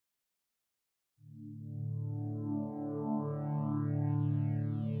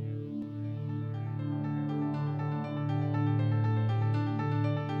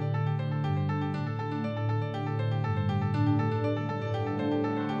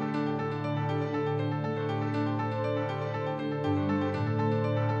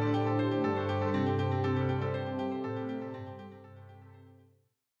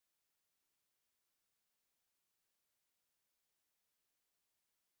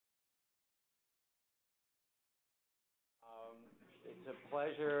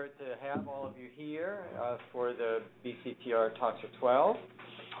pleasure to have all of you here for the BCTR Talks of 12.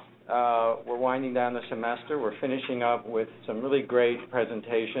 We're winding down the semester. We're finishing up with some really great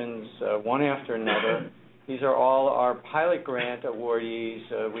presentations, one after another. These are all our pilot grant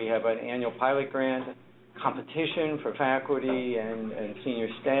awardees. We have an annual pilot grant competition for faculty and senior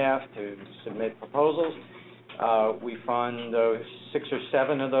staff to submit proposals. We fund 6 or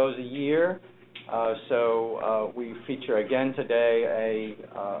 7 of those a year. So we feature again today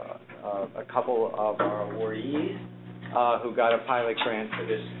a couple of our awardees who got a pilot grant for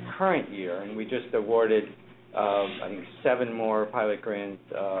this current year, and we just awarded I think 7 more pilot grant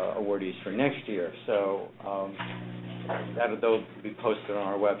awardees for next year. So they'll be posted on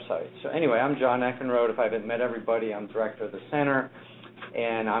our website. So anyway, I'm John Eckenrode. If I haven't met everybody, I'm director of the center,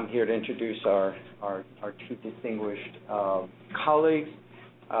 and I'm here to introduce our 2 distinguished colleagues.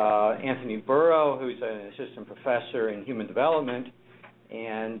 Anthony Burrow, who's an assistant professor in human development,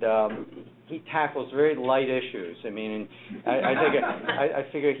 and he tackles very light issues. I mean, I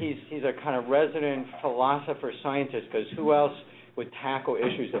figure he's a kind of resident philosopher scientist, because who else would tackle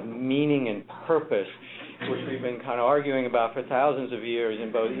issues of meaning and purpose, which we've been kind of arguing about for thousands of years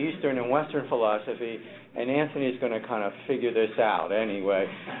in both Eastern and Western philosophy. And Anthony's going to kind of figure this out anyway,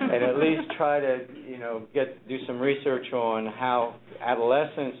 and at least try to, do some research on how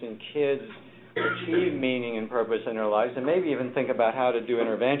adolescents and kids achieve meaning and purpose in their lives, and maybe even think about how to do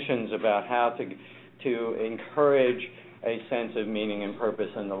interventions about how to encourage a sense of meaning and purpose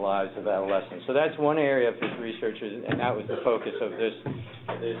in the lives of adolescents. So that's one area of his research, and that was the focus of this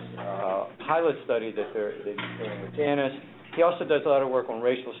pilot study that they're doing with Janis. He also does a lot of work on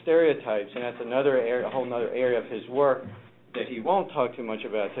racial stereotypes, and that's another area, a whole other area of his work that he won't talk too much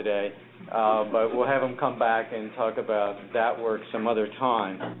about today, but we'll have him come back and talk about that work some other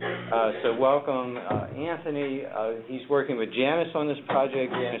time. So welcome, Anthony. He's working with Janis on this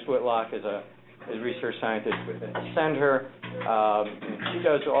project. Janis Whitlock is a research scientist within the center. She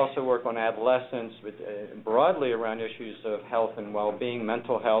does also work on adolescence, but broadly around issues of health and well-being,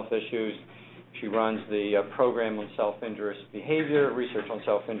 mental health issues. She runs the program on self-injurious behavior, research on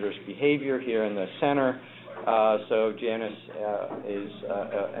self-injurious behavior here in the center. So Janis is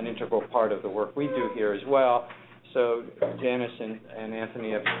an integral part of the work we do here as well. So Janis and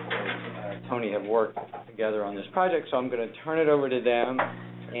Anthony Tony have worked together on this project, so I'm going to turn it over to them,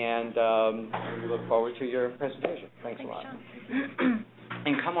 and we look forward to your presentation. Thanks a lot.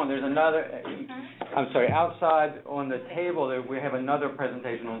 And come on, there's another, outside on the table there, we have another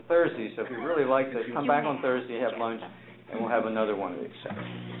presentation on Thursday, so if you really like this, come back on Thursday, have lunch, and we'll have another one of these.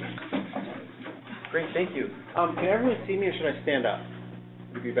 Great, thank you. Can everyone see me, or should I stand up?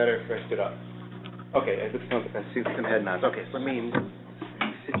 Would it be better if I stood up? Okay, it sounds like I see some head nods. Okay, so let me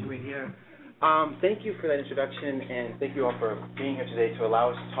situate here. Thank you for that introduction, and thank you all for being here today to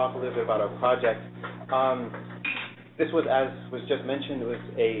allow us to talk a little bit about our project. This was, as was just mentioned, was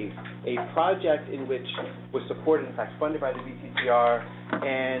a project in which was supported, in fact, funded by the BCTR.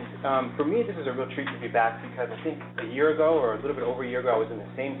 And for me, this is a real treat to be back, because I think a year ago, or a little bit over a year ago, I was in the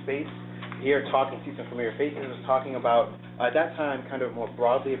same space here talking, see some familiar faces, I was talking about, at that time, kind of more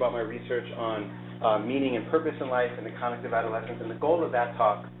broadly about my research on meaning and purpose in life and the context of adolescence. And the goal of that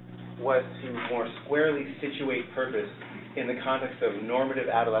talk was to more squarely situate purpose in the context of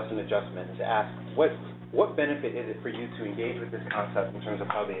normative adolescent adjustment, and to ask what benefit is it for you to engage with this concept in terms of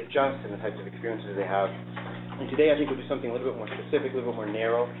how they adjust and the types of experiences they have. And today I think we'll do something a little bit more specific, a little bit more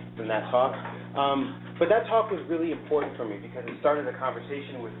narrow than that talk. But that talk was really important for me, because it started a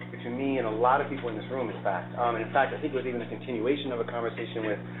conversation between me and a lot of people in this room, in fact. And in fact, I think it was even a continuation of a conversation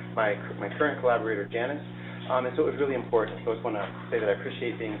with my current collaborator, Janis. And so it was really important. So I just want to say that I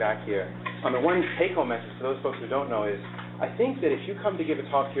appreciate being back here. The one take-home message for those folks who don't know is, I think that if you come to give a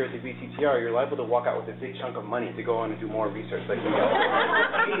talk here at the BCTR, you're liable to walk out with a big chunk of money to go on and do more research like you guys.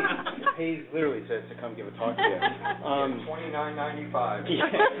 It pays literally to come give a talk here. $29.95. Yeah.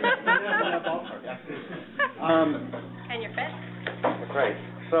 And you're fed. That's right.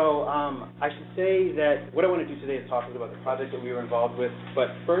 So I should say that what I want to do today is talk a little about the project that we were involved with. But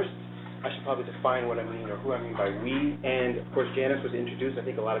first, I should probably define what I mean, or who I mean by we. And of course, Janis was introduced. I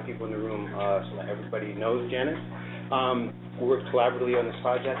think a lot of people in the room, so that everybody knows Janis. We worked collaboratively on this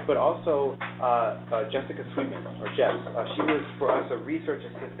project, but also Jessica Sweetman, or Jess. She was, for us, a research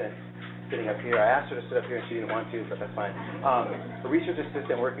assistant sitting up here. I asked her to sit up here, and she didn't want to, but that's fine. A research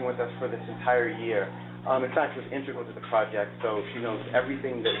assistant working with us for this entire year. In fact, was integral to the project, so she knows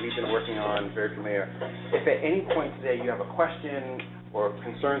everything that we've been working on, very familiar. If at any point today you have a question or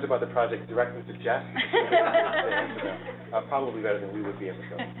concerns about the project, direct them to Jess. Probably better than we would be able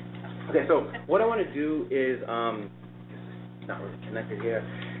to. Okay, so what I want to do is not really connected here,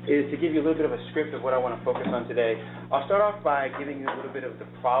 is to give you a little bit of a script of what I want to focus on today. I'll start off by giving you a little bit of the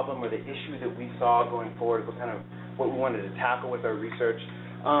problem or the issue that we saw going forward, what we wanted to tackle with our research.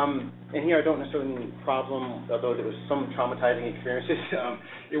 And here I don't necessarily mean problem, although there was some traumatizing experiences.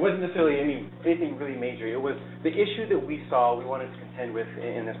 It wasn't necessarily anything really major. It was the issue that we saw we wanted to contend with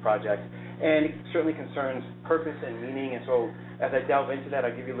in this project. And it certainly concerns purpose and meaning. And so as I delve into that,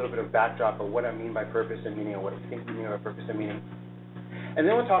 I'll give you a little bit of backdrop of what I mean by purpose and meaning, or what I think we mean by purpose and meaning. And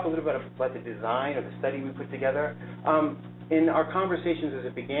then we'll talk a little bit about the design of the study we put together. In our conversations as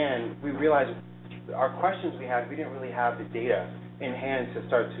it began, we realized our questions we had, we didn't really have the data in hand to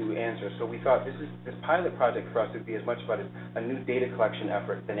start to answer. So we thought this pilot project for us would be as much about a new data collection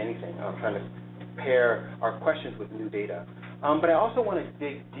effort than anything, trying to pair our questions with new data. But I also want to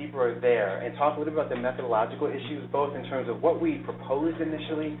dig deeper there and talk a little bit about the methodological issues, both in terms of what we proposed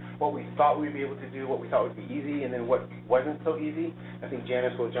initially, what we thought we'd be able to do, what we thought would be easy, and then what wasn't so easy. I think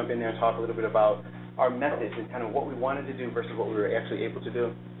Janis will jump in there and talk a little bit about our methods and kind of what we wanted to do versus what we were actually able to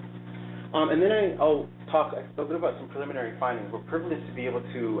do. And then I'll talk a little about some preliminary findings. We're privileged to be able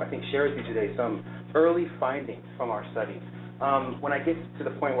to, I think, share with you today some early findings from our study. When I get to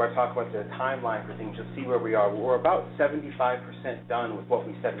the point where I talk about the timeline for things, you'll see where we are. We're about 75% done with what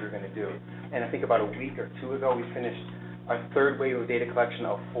we said we were going to do. And I think about a week or two ago, we finished our third wave of data collection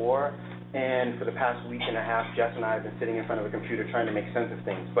of 4. And for the past week and a half, Jess and I have been sitting in front of a computer trying to make sense of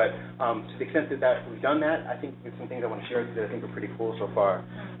things. But to the extent that we've done that, I think there's some things I want to share with you that I think are pretty cool so far.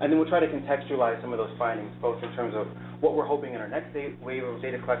 And then we'll try to contextualize some of those findings, both in terms of what we're hoping in our next wave of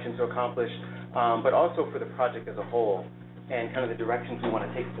data collection to accomplish, but also for the project as a whole, and kind of the directions we want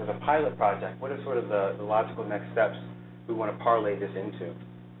to take to the pilot project. What are sort of the logical next steps we want to parlay this into?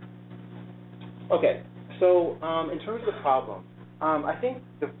 Okay, so in terms of the problem, I think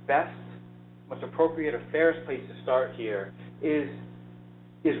the best, most appropriate or fairest place to start here is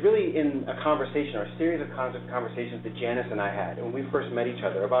really in a conversation, or a series of conversations that Janis and I had when we first met each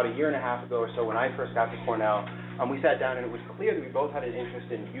other about a year and a half ago or so. When I first got to Cornell, we sat down and it was clear that we both had an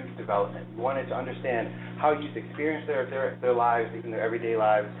interest in youth development. We wanted to understand how youth experience their lives, even their everyday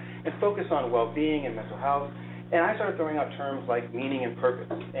lives, and focus on well-being and mental health. And I started throwing out terms like meaning and purpose.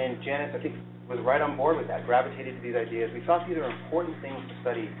 And Janis, I think, was right on board with that, gravitated to these ideas. We thought these are important things to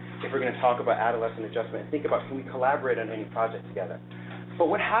study if we're going to talk about adolescent adjustment and think about, can we collaborate on any project together? But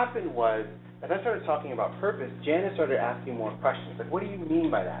what happened was, as I started talking about purpose, Janis started asking more questions, like, what do you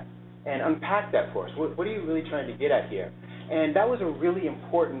mean by that? And unpack that for us. What are you really trying to get at here? And that was a really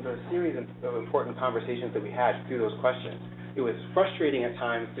important, a series of important conversations that we had through those questions. It was frustrating at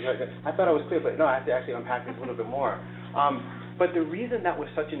times because I thought I was clear, but no, I have to actually unpack this a little bit more. But the reason that was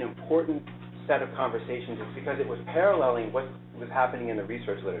such an important set of conversations is because it was paralleling what was happening in the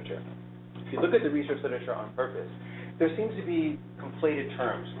research literature. If you look at the research literature on purpose, there seems to be conflated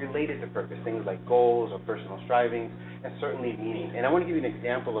terms related to purpose, things like goals or personal strivings, and certainly meaning. And I want to give you an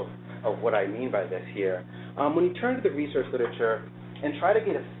example of what I mean by this here. When you turn to the research literature and try to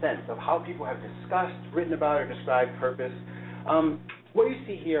get a sense of how people have discussed, written about, or described purpose, what you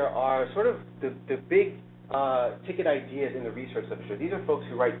see here are sort of the big ticket ideas in the research literature. These are folks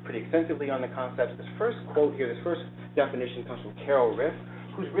who write pretty extensively on the concepts. This first quote here, this first definition comes from Carol Riff,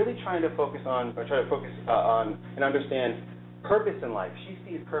 who's really trying to focus on and understand purpose in life. She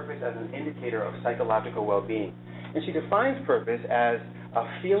sees purpose as an indicator of psychological well-being. And she defines purpose as a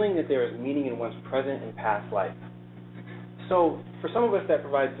feeling that there is meaning in one's present and past life. So for some of us that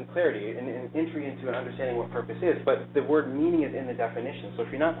provides some clarity and an entry into an understanding what purpose is, but the word meaning is in the definition. So if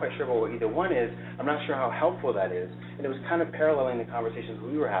you're not quite sure about what either one is, I'm not sure how helpful that is. And it was kind of paralleling the conversations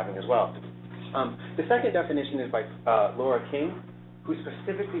we were having as well. The second definition is by Laura King, who's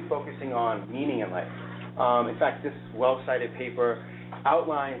specifically focusing on meaning in life. In fact, this well-cited paper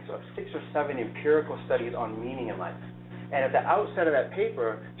outlines 6 or 7 empirical studies on meaning in life. And at the outset of that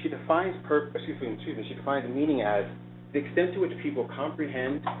paper, she defines she defines meaning as the extent to which people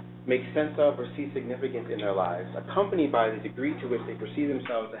comprehend, make sense of, or see significance in their lives, accompanied by the degree to which they perceive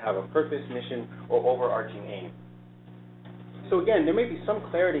themselves to have a purpose, mission, or overarching aim. So again, there may be some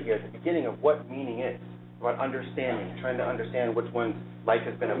clarity here at the beginning of what meaning is, about understanding, trying to understand what one's life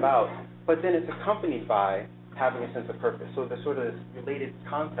has been about, but then it's accompanied by having a sense of purpose. So there's sort of this related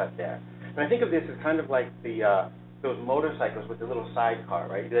concept there. And I think of this as kind of like those motorcycles with the little sidecar,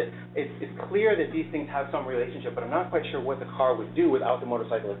 right? That it's clear that these things have some relationship, but I'm not quite sure what the car would do without the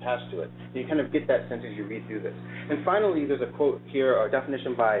motorcycle attached to it. You kind of get that sense as you read through this. And finally, there's a quote here, or a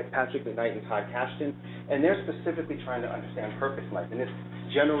definition by Patrick McKnight and Todd Kashton, and they're specifically trying to understand purpose in life. In this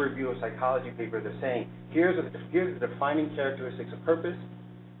general review of psychology paper, they're saying, here's the defining characteristics of purpose,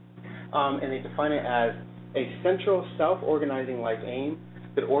 and they define it as a central self-organizing life aim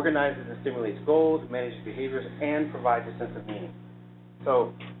that organizes and stimulates goals, manages behaviors, and provides a sense of meaning.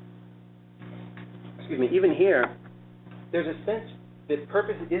 So, even here, there's a sense that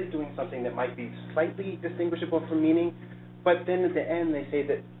purpose is doing something that might be slightly distinguishable from meaning, but then at the end they say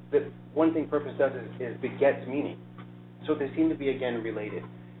that one thing purpose does is begets meaning. So they seem to be, again, related.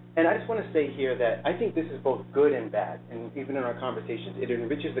 And I just want to say here that I think this is both good and bad, and even in our conversations, it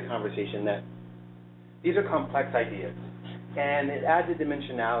enriches the conversation that these are complex ideas, and it adds a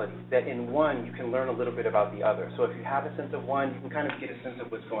dimensionality that in one you can learn a little bit about the other. So if you have a sense of one, you can kind of get a sense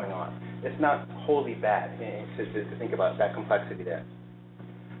of what's going on. It's not wholly bad to think about that complexity there.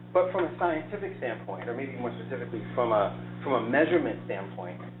 But from a scientific standpoint, or maybe more specifically from a measurement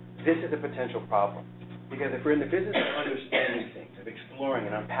standpoint, this is a potential problem. Because if we're in the business of understanding things, of exploring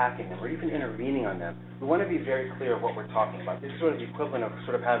and unpacking them, or even intervening on them, we want to be very clear of what we're talking about. This is sort of the equivalent of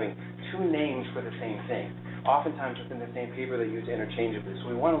sort of having two names for the same thing. Oftentimes within the same paper they're used interchangeably.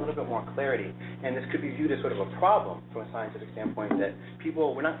 So we want a little bit more clarity. And this could be viewed as sort of a problem from a scientific standpoint that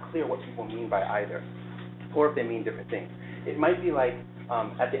we're not clear what people mean by either, or if they mean different things. It might be like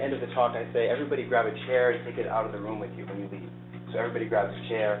at the end of the talk I say, everybody grab a chair and take it out of the room with you when you leave. So everybody grabs a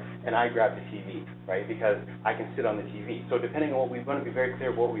chair, and I grab the TV, right? Because I can sit on the TV. So depending on what we want to be very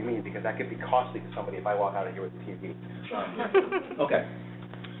clear what we mean, because that could be costly to somebody if I walk out of here with the TV. Okay.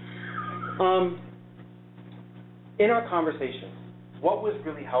 In our conversations, what was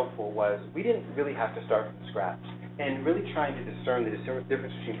really helpful was we didn't really have to start from scratch, and really trying to discern the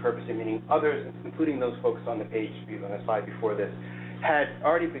difference between purpose and meaning. Others, including those folks on the page on the slide before this, had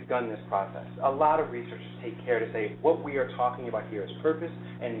already begun this process. A lot of researchers take care to say what we are talking about here is purpose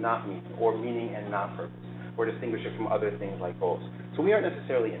and not meaning, or meaning and not purpose, or distinguish it from other things like goals. So we aren't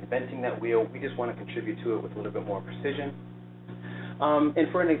necessarily inventing that wheel. We just want to contribute to it with a little bit more precision.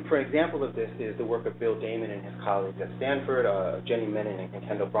 And for an example of this is the work of Bill Damon and his colleagues at Stanford, Jenny Menon and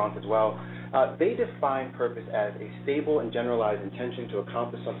Kendall Bronk as well. They define purpose as a stable and generalized intention to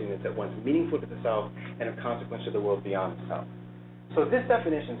accomplish something that's at once meaningful to the self and of consequence to the world beyond the self. So this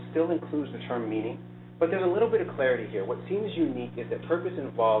definition still includes the term meaning, but there's a little bit of clarity here. What seems unique is that purpose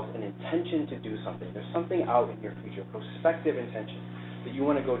involves an intention to do something. There's something out in your future, prospective intention, that you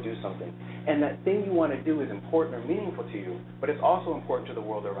want to go do something. And that thing you want to do is important or meaningful to you, but it's also important to the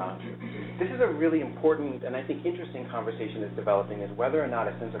world around you. This is a really important and I think interesting conversation that's developing, is whether or not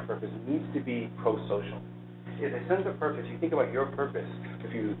a sense of purpose needs to be pro-social. Is a sense of purpose, you think about your purpose,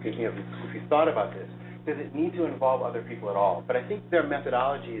 if you thought about this, does it need to involve other people at all? But I think their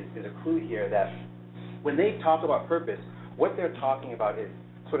methodology is a clue here that when they talk about purpose, what they're talking about is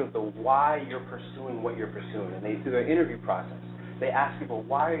sort of the why you're pursuing what you're pursuing. And through their interview process, they ask people,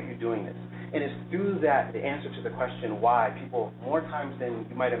 why are you doing this? And it's through that, the answer to the question why, people more times than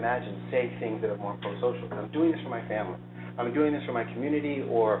you might imagine say things that are more pro-social. I'm doing this for my family. I'm doing this for my community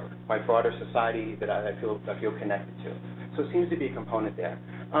or my broader society that I feel connected to. So it seems to be a component there.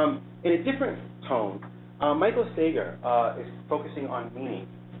 In a different tone, Michael Sager is focusing on meaning,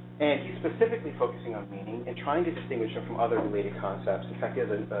 and he's specifically focusing on meaning and trying to distinguish it from other related concepts. In fact, he has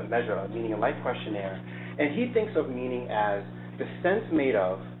a measure, a meaning and life questionnaire, and he thinks of meaning as the sense made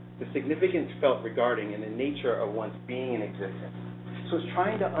of, the significance felt regarding, and the nature of one's being and existence. So it's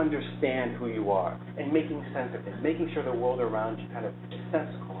trying to understand who you are and making sense of it, making sure the world around you kind of is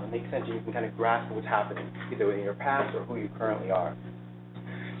sensible and makes sense and you can kind of grasp what's happening, either in your past or who you currently are.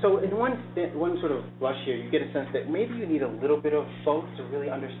 So in one sort of blush here, you get a sense that maybe you need a little bit of both to really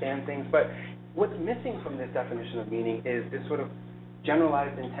understand things, but what's missing from this definition of meaning is this sort of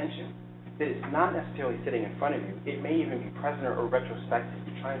generalized intention, that it's not necessarily sitting in front of you. It may even be present or retrospective.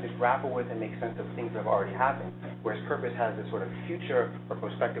 You're trying to grapple with and make sense of things that have already happened, whereas purpose has this sort of future or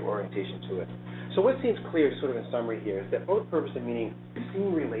prospective orientation to it. So what seems clear, sort of in summary here, is that both purpose and meaning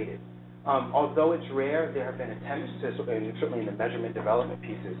seem related. Although it's rare, there have been attempts to, certainly in the measurement development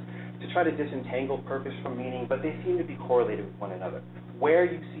pieces, to try to disentangle purpose from meaning, but they seem to be correlated with one another. Where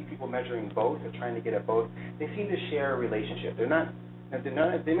you see people measuring both or trying to get at both, they seem to share a relationship. They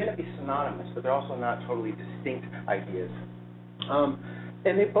may not be synonymous, but they're also not totally distinct ideas.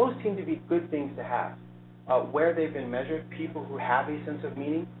 And they both seem to be good things to have. Where they've been measured, people who have a sense of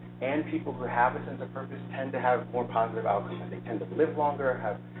meaning and people who have a sense of purpose tend to have more positive outcomes. They tend to live longer,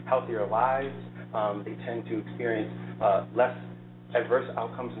 have healthier lives. They tend to experience less adverse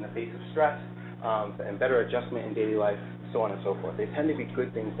outcomes in the face of stress and better adjustment in daily life, so on and so forth. They tend to be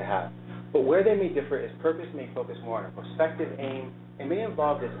good things to have. But where they may differ is purpose may focus more on a prospective aim. It may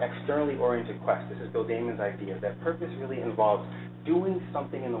involve this externally oriented quest. This is Bill Damon's idea, that purpose really involves doing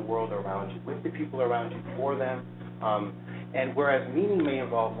something in the world around you, with the people around you, for them. And whereas meaning may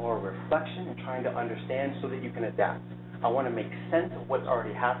involve more reflection and trying to understand so that you can adapt. I want to make sense of what's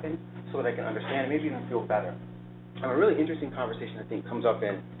already happened so that I can understand and maybe even feel better. And a really interesting conversation, I think, comes up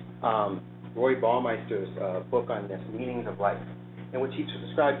in Roy Baumeister's book on this, Meanings of Life, in which he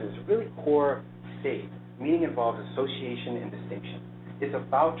describes this really core state. Meaning involves association and distinction. It's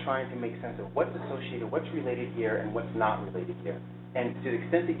about trying to make sense of what's associated, what's related here, and what's not related here. And to the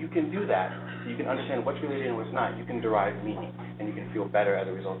extent that you can do that, so you can understand what's related and what's not, you can derive meaning, and you can feel better as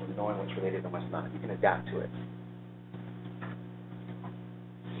a result of knowing what's related and what's not. You can adapt to it.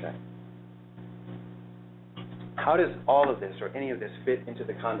 Okay. How does all of this, or any of this, fit into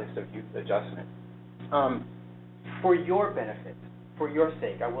the context of youth adjustment? For your benefit, for your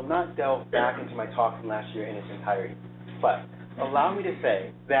sake, I will not delve back into my talk from last year in its entirety, but allow me to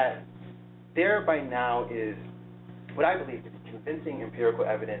say that there by now is what I believe to be convincing empirical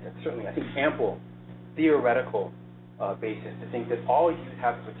evidence, and certainly I think ample theoretical basis to think that all youth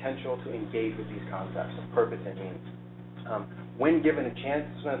have the potential to engage with these concepts of purpose and meaning. When given a chance,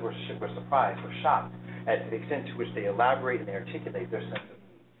 sometimes we're surprised, we're shocked at the extent to which they elaborate and they articulate their sense of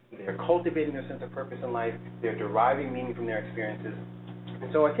meaning. They're cultivating their sense of purpose in life, they're deriving meaning from their experiences. And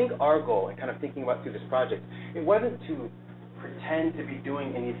so I think our goal, and kind of thinking about through this project, it wasn't to pretend to be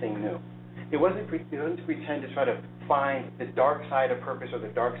doing anything new. It wasn't to pretend to try to find the dark side of purpose or the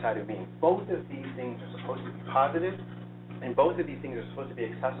dark side of meaning. Both of these things are supposed to be positive, and both of these things are supposed to be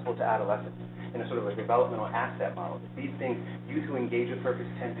accessible to adolescents in a sort of a developmental asset model. These things, youth who engage with purpose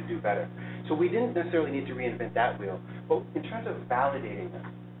tend to do better. So we didn't necessarily need to reinvent that wheel, but in terms of validating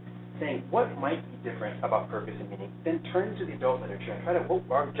them, saying what might be different about purpose and meaning, then turn to the adult literature and try to, what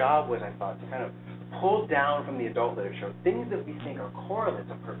our job was, I thought, to kind of pull down from the adult literature things that we think are correlates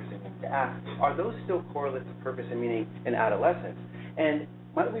of purpose and meaning, to ask, are those still correlates of purpose and meaning in adolescence? And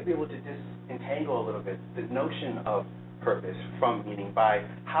might we be able to disentangle a little bit the notion of purpose from meaning by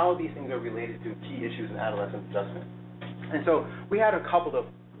how these things are related to key issues in adolescent adjustment? And so we had a couple of,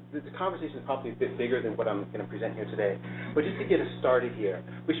 the conversation is probably a bit bigger than what I'm going to present here today, but just to get us started here,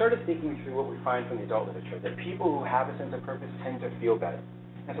 we started thinking through what we find from the adult literature, that people who have a sense of purpose tend to feel better.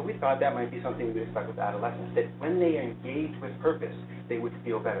 And so we thought that might be something we would expect with adolescents, that when they engage with purpose, they would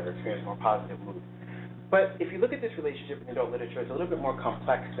feel better, experience more positive mood. But if you look at this relationship in adult literature, it's a little bit more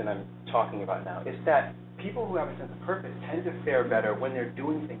complex than I'm talking about now. It's that people who have a sense of purpose tend to fare better when they're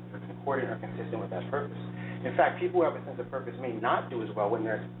doing things that are concordant or consistent with that purpose. In fact, people who have a sense of purpose may not do as well when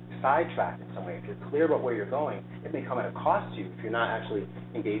they're sidetracked in some way. If you're clear about where you're going, it may come at a cost to you if you're not actually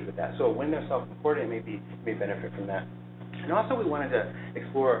engaged with that. So when they're self-concordant, it may benefit from that. And also we wanted to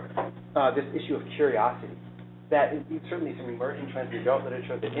explore this issue of curiosity. That is certainly some emerging trends in adult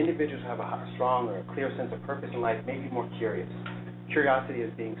literature, that individuals who have a strong or a clear sense of purpose in life may be more curious. Curiosity as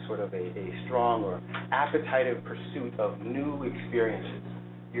being sort of a strong or appetitive pursuit of new experiences.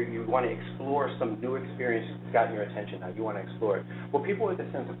 You want to explore some new experiences that's gotten your attention now. You want to explore it. Well, people with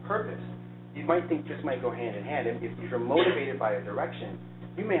a sense of purpose, you might think just might go hand in hand. And if you're motivated by a direction,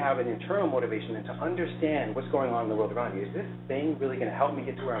 you may have an internal motivation and to understand what's going on in the world around you. Is this thing really going to help me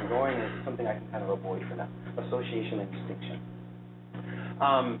get to where I'm going, or is it something I can kind of avoid for now? Association and distinction.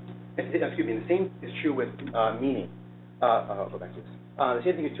 The same is true with meaning. I'll go back to this. The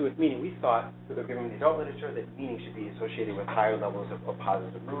same thing is true with meaning. We thought, given the adult literature, that meaning should be associated with higher levels of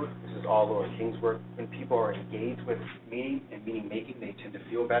positive mood. This is all Laura King's work. When people are engaged with meaning and meaning-making, they tend to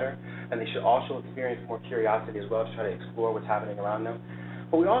feel better, and they should also experience more curiosity as well to try to explore what's happening around them.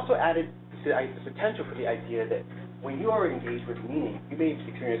 But we also added the potential for the idea that when you are engaged with meaning, you may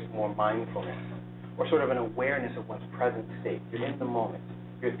experience more mindfulness, or sort of an awareness of one's present state. You're in the moment.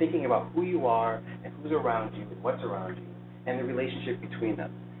 You're thinking about who you are and who's around you and what's around you, and the relationship between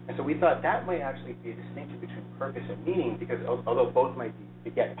them. And so we thought that might actually be a distinction between purpose and meaning, because although both might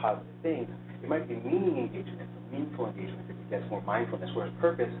beget positive things, it might be meaning engagement, meaningful engagement that begets more mindfulness, whereas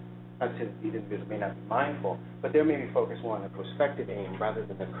purpose, not to say that these individuals may not be mindful, but they may be focused more on the prospective aim rather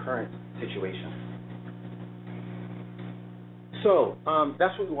than the current situation. So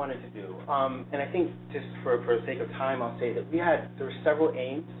that's what we wanted to do. And I think just for the sake of time, I'll say that there were several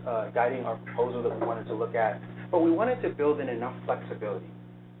aims guiding our proposal that we wanted to look at, but we wanted to build in enough flexibility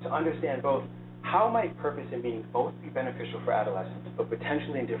to understand both how might purpose and meaning both be beneficial for adolescents, but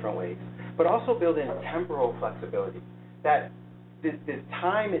potentially in different ways, but also build in temporal flexibility, that the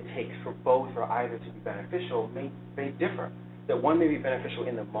time it takes for both or either to be beneficial may differ. That one may be beneficial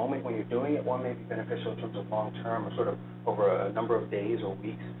in the moment when you're doing it, one may be beneficial in terms of long-term or sort of over a number of days or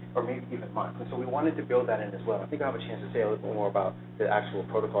weeks or maybe even months. And so we wanted to build that in as well. I think I'll have a chance to say a little bit more about the actual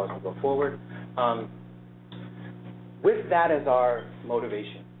protocols as we go forward. With that as our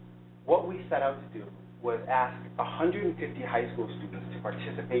motivation, what we set out to do was ask 150 high school students to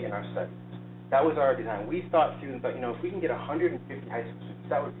participate in our study. That was our design. We thought, students thought, if we can get 150 high school students,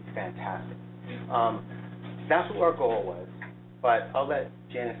 that would be fantastic. That's what our goal was, but I'll let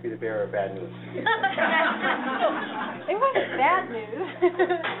Janis be the bearer of bad news. It wasn't bad news.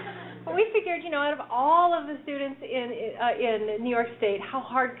 But we figured, out of all of the students in New York State, how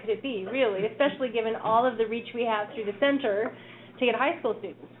hard could it be, really, especially given all of the reach we have through the center to get high school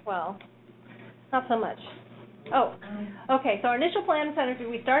students? Well, not so much. Oh, okay. So our initial plan in Center,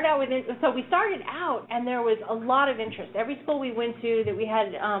 we started out and there was a lot of interest. Every school we went to that we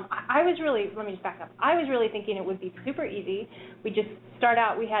had, let me just back up. I was really thinking it would be super easy. We just start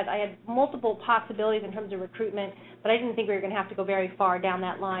out. I had multiple possibilities in terms of recruitment, but I didn't think we were going to have to go very far down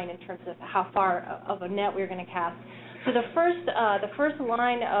that line in terms of how far of a net we were going to cast. So the first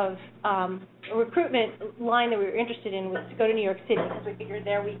line of recruitment line that we were interested in was to go to New York City, because we figured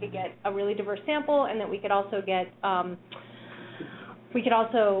there we could get a really diverse sample, and that we could also get we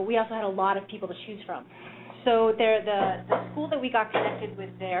also had a lot of people to choose from. So the school that we got connected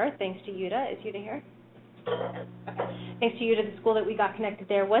with there, thanks to Yuta, is Yuta here? Okay. Thanks to Yuta, the school that we got connected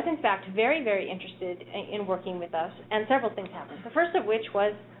there was in fact very, very interested in working with us, and several things happened. The first of which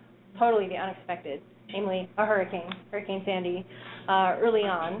was totally the unexpected, namely a Hurricane Sandy, early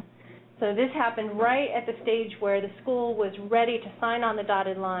on. So this happened right at the stage where the school was ready to sign on the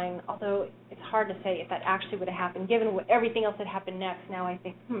dotted line, although it's hard to say if that actually would have happened, given everything else that happened next. Now I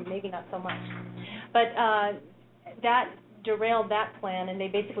think, maybe not so much. But that derailed that plan, and they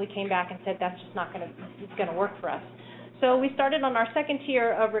basically came back and said that's just not going to work for us. So we started on our second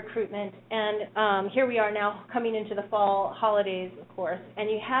tier of recruitment, and here we are now coming into the fall holidays, of course, and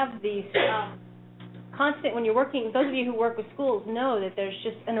you have these constant, when you're working, those of you who work with schools know that there's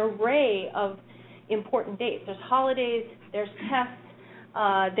just an array of important dates. There's holidays, there's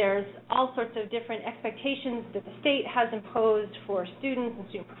tests, there's all sorts of different expectations that the state has imposed for students and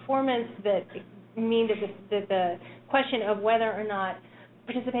student performance that mean that the question of whether or not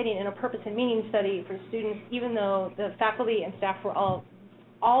participating in a purpose and meaning study for students, even though the faculty and staff were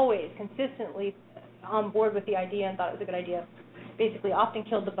always consistently on board with the idea and thought it was a good idea, basically often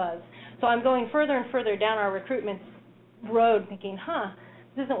killed the buzz. So I'm going further and further down our recruitment road thinking,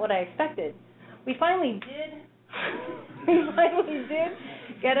 this isn't what I expected. We finally did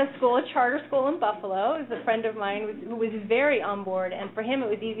get a charter school in Buffalo. It was a friend of mine who was very on board, and for him it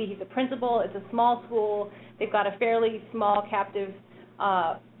was easy. He's a principal. It's a small school. They've got a fairly small captive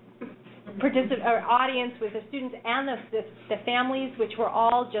audience with the students and the families, which were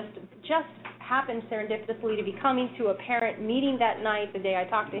all just happened serendipitously to be coming to a parent meeting that night. The day I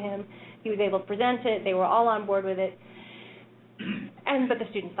talked to him, he was able to present it. They were all on board with it, but the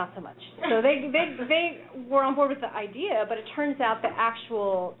students not so much. So they were on board with the idea, but it turns out the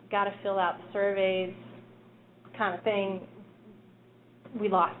actual got to fill out the surveys kind of thing, we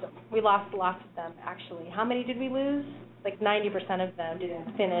lost them. We lost lots of them, actually. How many did we lose? Like 90% of them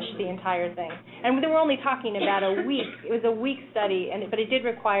didn't finish the entire thing. And they were only talking about a week. It was a week study, but it did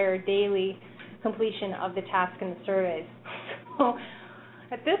require daily completion of the task and the surveys. So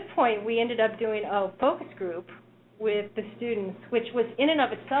at this point, we ended up doing a focus group with the students, which was in and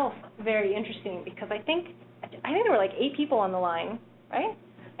of itself very interesting, because I think there were like 8 people on the line, right?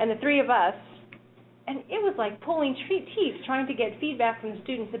 And the 3 of us. And it was like pulling teeth trying to get feedback from the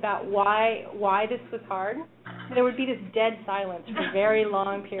students about why this was hard. There would be this dead silence for very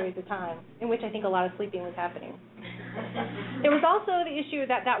long periods of time, in which I think a lot of sleeping was happening. There was also the issue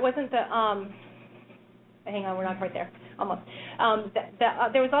that wasn't the hang on, we're not quite there, almost.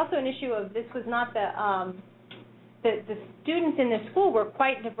 There was also an issue of this was not the students in the school were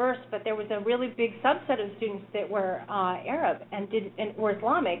quite diverse, but there was a really big subset of students that were Arab and were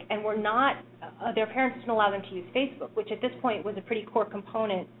Islamic and were not. Their parents didn't allow them to use Facebook, which at this point was a pretty core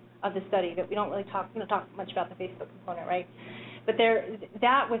component of the study. That we don't really talk much about the Facebook component, right? But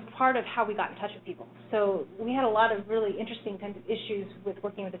that was part of how we got in touch with people. So we had a lot of really interesting kinds of issues with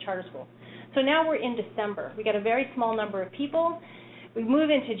working with the charter school. So now we're in December. We got a very small number of people. We move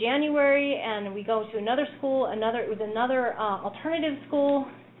into January, and we go to another school. It was another alternative school,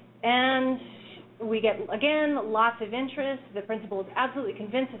 and we get, again, lots of interest. The principal is absolutely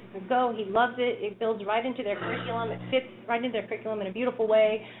convinced this is a go. He loves it. It builds right into their curriculum. It fits right into their curriculum in a beautiful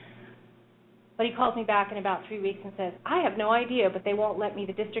way. But he calls me back in about 3 weeks and says, I have no idea, but they won't let me.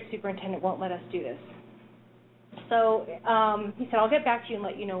 The district superintendent won't let us do this. So he said, I'll get back to you and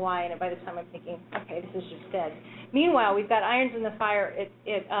let you know why. And by this time I'm thinking, okay, this is just dead. Meanwhile, we've got irons in the fire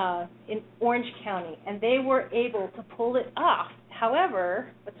in Orange County, and they were able to pull it off. However,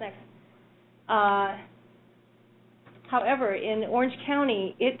 what's next? However, in Orange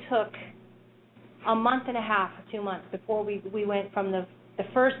County, it took a month and a half, 2 months before we went from the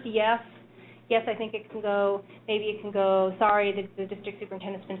first yes, I think it can go, maybe it can go, sorry, the district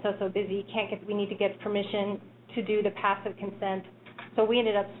superintendent's been so busy, we need to get permission to do the passive consent. So we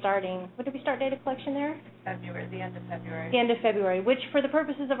ended up starting, when did we start data collection there? February, the end of February. The end of February, which for the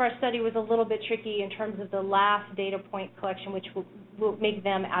purposes of our study was a little bit tricky in terms of the last data point collection, which will make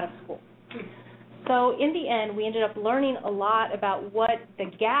them out of school. So in the end, we ended up learning a lot about what the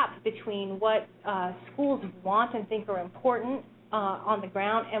gap between what schools want and think are important on the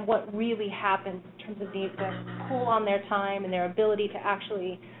ground and what really happens in terms of the pull on their time and their ability to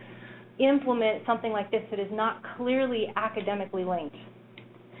actually implement something like this that is not clearly academically linked.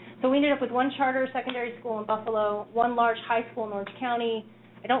 So we ended up with one charter secondary school in Buffalo, one large high school in Orange County.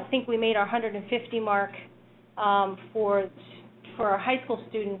 I don't think we made our 150 mark for our high school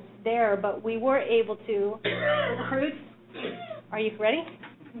students there, but we were able to recruit, are you ready?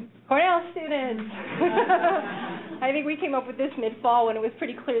 Cornell students. I think we came up with this mid-fall when it was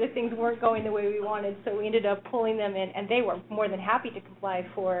pretty clear that things weren't going the way we wanted, so we ended up pulling them in, and they were more than happy to comply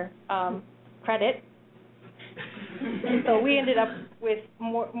for credit. And so we ended up with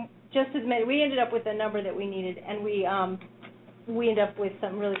just as many. We ended up with the number that we needed, and we ended up with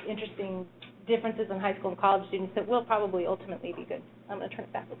some really interesting differences in high school and college students that will probably ultimately be good. I'm going to turn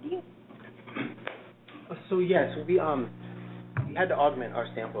it back over to you. So yes, we had to augment our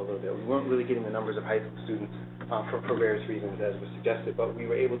sample a little bit. We weren't really getting the numbers of high school students for various reasons, as was suggested, but we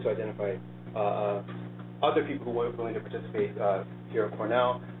were able to identify other people who were willing to participate here at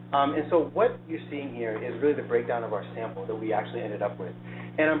Cornell. And so what you're seeing here is really the breakdown of our sample that we actually ended up with.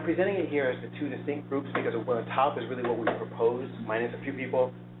 And I'm presenting it here as the two distinct groups because on the top is really what we proposed, minus a few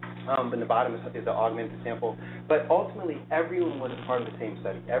people. And the bottom is the augmented sample. But ultimately, everyone was a part of the same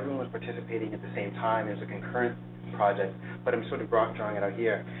study. Everyone was participating at the same time. It was a concurrent project, but I'm sort of drawing it out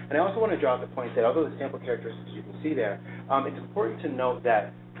here. And I also want to draw out the point that although the sample characteristics you can see there, it's important to note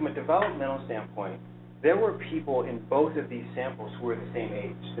that from a developmental standpoint, there were people in both of these samples who were the same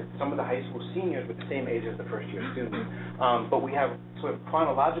age. Some of the high school seniors were the same age as the first-year students. But we have sort of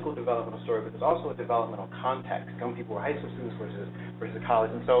chronological developmental story, but there's also a developmental context. Some people were high school students versus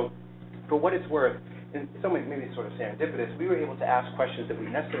college. And so for what it's worth, in some ways maybe sort of serendipitous, we were able to ask questions that we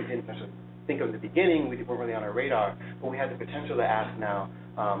didn't necessarily think of in the beginning. We weren't really on our radar, but we had the potential to ask now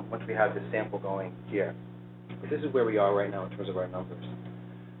once we have this sample going here. But this is where we are right now in terms of our numbers.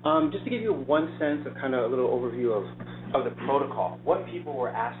 Just to give you one sense of kind of a little overview of the protocol, what people were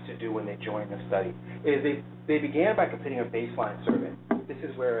asked to do when they joined the study is they began by completing a baseline survey. This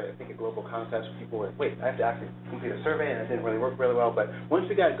is where I think a global concept, people were, wait, I have to actually complete a survey, and it didn't really work really well. But once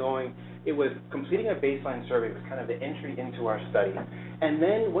we got going, it was completing a baseline survey was kind of the entry into our study. And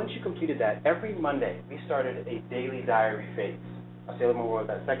then once you completed that, every Monday we started a daily diary phase. I'll say a little more about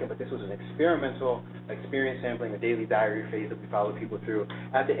that in a second, but this was an experimental experience sampling, a daily diary phase that we followed people through.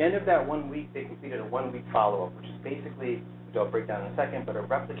 At the end of that 1 week, they completed a 1 week follow-up, which is basically, which I'll break down in a second, but a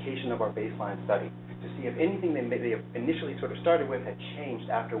replication of our baseline study to see if anything they initially sort of started with had changed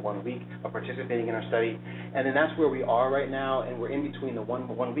after 1 week of participating in our study. And then that's where we are right now, and we're in between the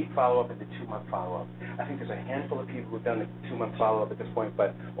one week follow-up and the 2 month follow-up. I think there's a handful of people who've done the 2 month follow-up at this point,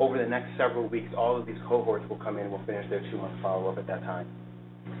 but over the next several weeks, all of these cohorts will come in and will finish their 2 month follow-up at that time.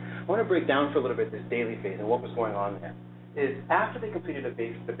 I want to break down for a little bit this daily phase and what was going on there. Is after they completed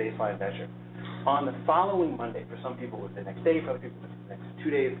the baseline measure, on the following Monday, for some people it was the next day, for other people it was the next 2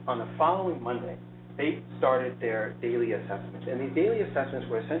 days, on the following Monday, they started their daily assessments. And these daily assessments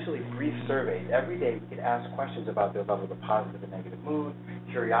were essentially brief surveys. Every day we could ask questions about their level of positive and negative mood,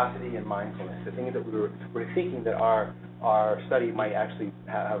 curiosity, and mindfulness, the things that we were thinking that our study might actually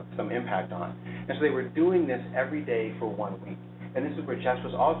have some impact on. And so they were doing this every day for 1 week. And this is where Jess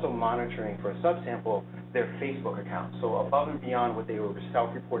was also monitoring for a subsample their Facebook account. So above and beyond what they were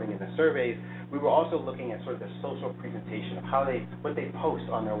self-reporting in the surveys, we were also looking at sort of the social presentation of what they post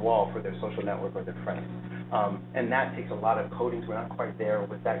on their wall for their social network or their friends. And that takes a lot of coding, so we're not quite there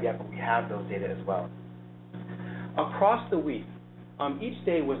with that yet, but we have those data as well. Across the week, each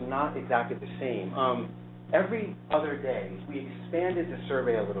day was not exactly the same. Every other day, we expanded the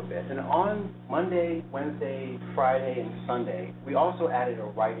survey a little bit. And on Monday, Wednesday, Friday, and Sunday, we also added a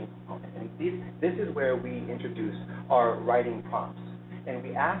writing component. And this is where we introduced our writing prompts. And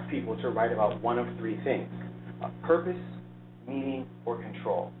we asked people to write about one of three things: purpose, meaning, or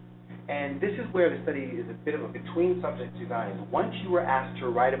control. And this is where the study is a bit of a between subject design. Once you were asked to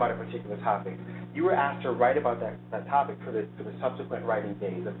write about a particular topic, you were asked to write about that topic for the subsequent writing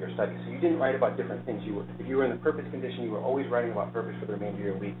days of your study. So you didn't write about different things. If you were in the purpose condition, you were always writing about purpose for the remainder of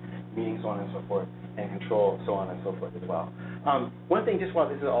your week, meaning so on and so forth, and control, so on and so forth as well. One thing, just while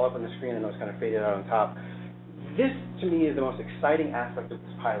this is all up on the screen, I know it's kind of faded out on top, this, to me, is the most exciting aspect of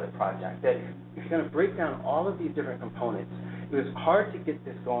this pilot project, that if you're going to break down all of these different components, it was hard to get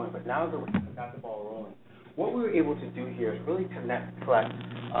this going, but now that we've got the ball rolling, what we were able to do here is really collect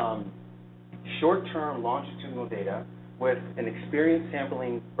short-term longitudinal data with an experience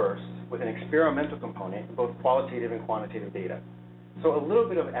sampling burst, with an experimental component, both qualitative and quantitative data. So a little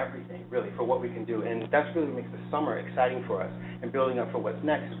bit of everything, really, for what we can do, and that's really what makes the summer exciting for us and building up for what's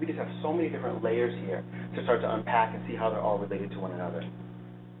next, is we just have so many different layers here to start to unpack and see how they're all related to one another.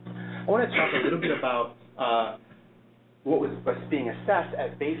 I want to talk a little bit about what was being assessed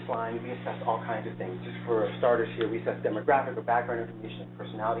at baseline. We assessed all kinds of things. Just for starters here, we assessed demographic or background information,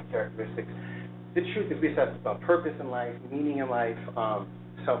 personality characteristics. The truth is we assessed purpose in life, meaning in life,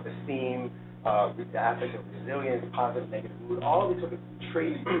 self-esteem, the aspects of resilience, positive, negative mood, all these sort of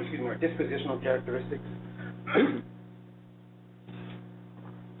traits, or dispositional characteristics.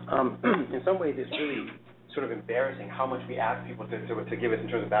 In some ways, it's really sort of embarrassing how much we ask people to give us in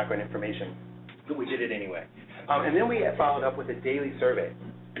terms of background information, but we did it anyway. And then we followed up with a daily survey.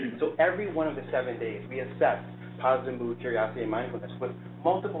 So every one of the 7 days, we assessed positive mood, curiosity, and mindfulness with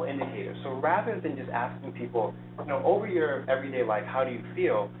multiple indicators. So rather than just asking people, over your everyday life, how do you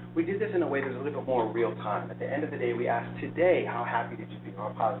feel, we did this in a way that was a little bit more real time. At the end of the day, we asked today, how happy did you feel,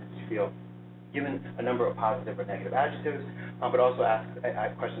 how positive did you feel, given a number of positive or negative adjectives, but also asked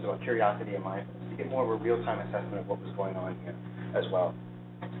questions about curiosity and mindfulness to get more of a real-time assessment of what was going on here as well.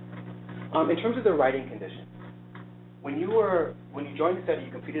 In terms of the writing conditions, when you joined the study,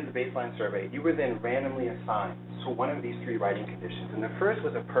 you completed the baseline survey, you were then randomly assigned to one of these 3 writing conditions. And the first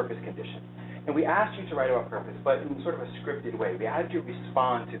was a purpose condition. And we asked you to write about purpose, but in sort of a scripted way. We asked you to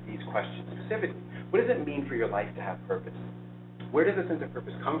respond to these questions. Specifically, what does it mean for your life to have purpose? Where does the sense of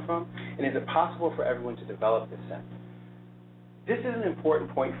purpose come from? And is it possible for everyone to develop this sense? This is an important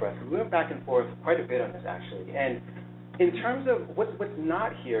point for us. We went back and forth quite a bit on this, actually. And in terms of what's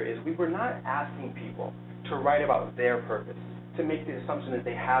not here is we were not asking people to write about their purpose, to make the assumption that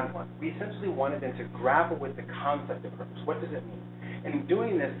they have one. We essentially wanted them to grapple with the concept of purpose. What does it mean? And in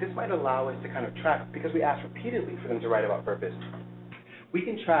doing this might allow us to kind of track, because we asked repeatedly for them to write about purpose, we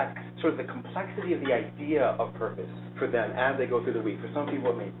can track sort of the complexity of the idea of purpose for them as they go through the week. For some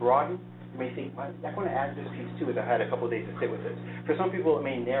people, it may broaden. You may think, well, I want to add this piece too, as I've had a couple of days to sit with this. For some people, it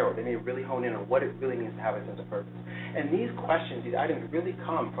may narrow. They may really hone in on what it really means to have a sense of purpose. And these questions, these items really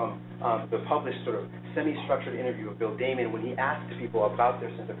come from the published sort of semi-structured interview of Bill Damon when he asked people about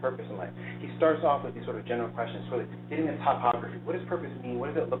their sense of purpose in life. He starts off with these sort of general questions, really getting the topography. What does purpose mean?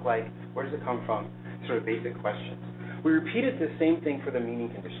 What does it look like? Where does it come from? Sort of basic questions. We repeated the same thing for the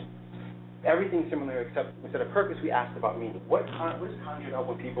meaning condition. Everything similar, except instead of purpose, we asked about meaning. What is conjured up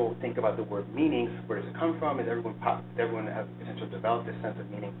when people think about the word meaning? Where does it come from? Does everyone have the potential to develop this sense of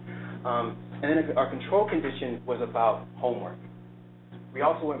meaning? And then our control condition was about homework. We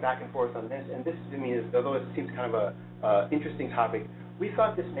also went back and forth on this, and this to me is, although it seems kind of a interesting topic, we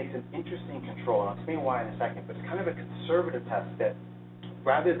thought this makes an interesting control, and I'll explain why in a second, but it's kind of a conservative test that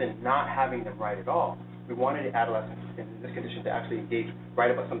rather than not having them write at all, we wanted adolescents in this condition to actually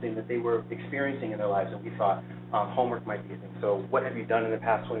write about something that they were experiencing in their lives, and we thought homework might be a thing. So what have you done in the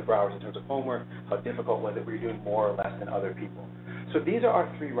past 24 hours in terms of homework? How difficult was it? Were you doing more or less than other people? So these are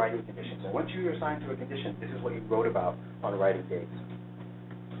our 3 writing conditions, and once you were assigned to a condition, this is what you wrote about on writing days.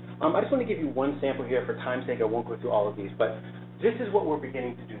 I just want to give you one sample here. For time's sake, I won't go through all of these, but this is what we're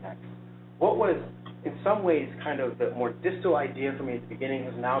beginning to do next. What was, in some ways, kind of the more distal idea for me at the beginning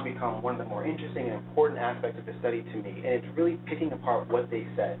has now become one of the more interesting and important aspects of the study to me, and it's really picking apart what they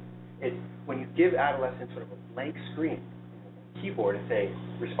said. It's when you give adolescents sort of a blank screen, keyboard, and say,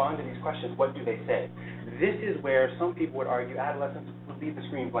 respond to these questions, what do they say? This is where some people would argue adolescents would leave the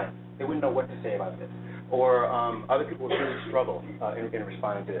screen blank. They wouldn't know what to say about this. Or other people would really struggle in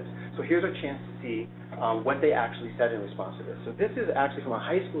responding to this. So here's our chance to see what they actually said in response to this. So this is actually from a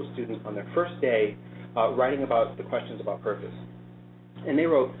high school student on their first day writing about the questions about purpose. And they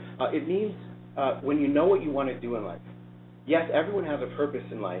wrote, it means when you know what you want to do in life. Yes, everyone has a purpose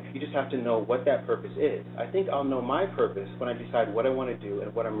in life. You just have to know what that purpose is. I think I'll know my purpose when I decide what I want to do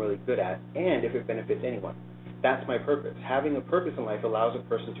and what I'm really good at, and if it benefits anyone. That's my purpose. Having a purpose in life allows a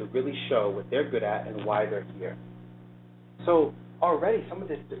person to really show what they're good at and why they're here. So already some of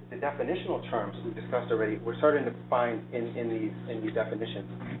the definitional terms we discussed already, we're starting to find in these definitions.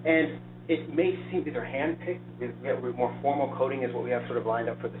 And it may seem these are handpicked. We're more formal coding is what we have sort of lined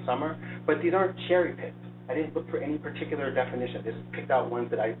up for the summer, but these aren't cherry-picked. I didn't look for any particular definition. Just picked out ones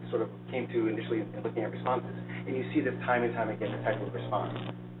that I sort of came to initially in looking at responses. And you see this time and time again, the type of response.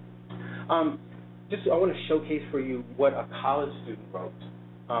 I want to showcase for you what a college student wrote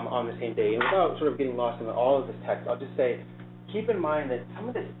on the same day. And without sort of getting lost in all of this text, I'll just say, keep in mind that some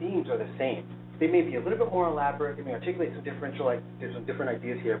of the themes are the same. They may be a little bit more elaborate. They may articulate some differential, like there's some different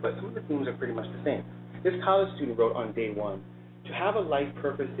ideas here, but some of the themes are pretty much the same. This college student wrote on day 1, to have a life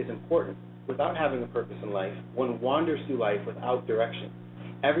purpose is important. Without having a purpose in life, one wanders through life without direction.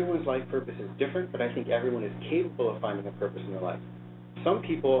 Everyone's life purpose is different, but I think everyone is capable of finding a purpose in their life. Some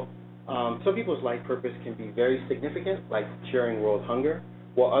people's life purpose can be very significant, like curing world hunger,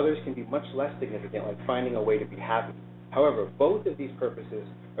 while others can be much less significant, like finding a way to be happy. However, both of these purposes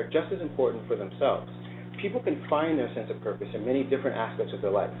are just as important for themselves. People can find their sense of purpose in many different aspects of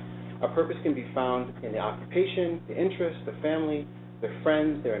their life. A purpose can be found in the occupation, the interests, the family, their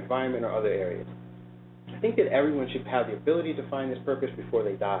friends, their environment, or other areas. I think that everyone should have the ability to find this purpose before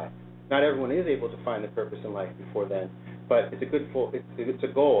they die. Not everyone is able to find the purpose in life before then, but it's a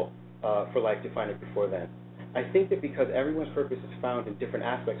goal for life to find it before then. I think that because everyone's purpose is found in different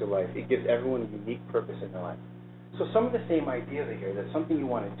aspects of life, it gives everyone a unique purpose in their life. So some of the same ideas are here. That's something you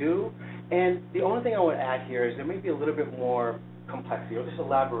want to do, and the only thing I would add here is there may be a little bit more complexity or just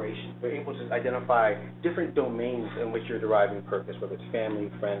elaboration. They're able to identify different domains in which you're deriving purpose, whether it's family,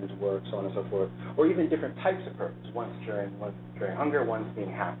 friends, work, so on and so forth, or even different types of purpose. One's curing hunger, one's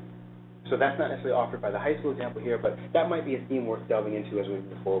being happy. So that's not necessarily offered by the high school example here, but that might be a theme worth delving into as we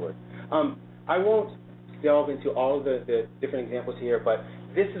move forward. I won't delve into all of the different examples here, but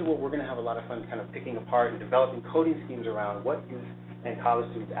this is what we're going to have a lot of fun kind of picking apart and developing coding schemes around what youth and college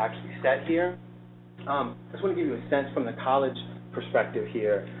students actually said here. I just want to give you a sense from the college perspective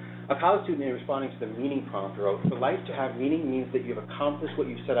here. A college student in responding to the meaning prompt wrote, for life to have meaning means that you have accomplished what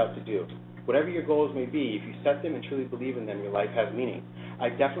you set out to do. Whatever your goals may be, if you set them and truly believe in them, your life has meaning. I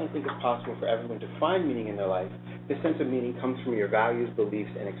definitely think it's possible for everyone to find meaning in their life. This sense of meaning comes from your values,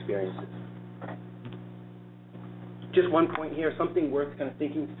 beliefs, and experiences. Just one point here, something worth kind of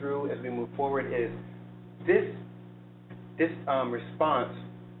thinking through as we move forward is this response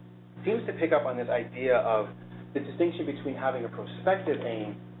seems to pick up on this idea of the distinction between having a prospective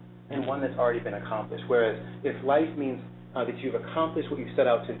aim and one that's already been accomplished, whereas if life means that you've accomplished what you've set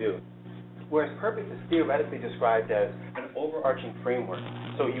out to do, whereas purpose is theoretically described as an overarching framework.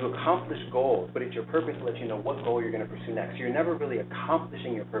 So you accomplish goals, but it's your purpose to let you know what goal you're going to pursue next. So you're never really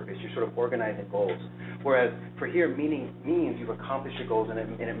accomplishing your purpose. You're sort of organizing goals. Whereas for here, meaning means you've accomplished your goals and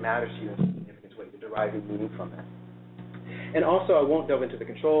it matters to you in a significant way. You're deriving meaning from that. And also, I won't delve into the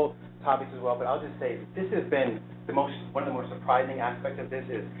control topics as well, but I'll just say this has been one of the more surprising aspects of this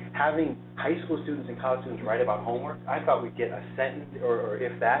is having high school students and college students write about homework. I thought we'd get a sentence or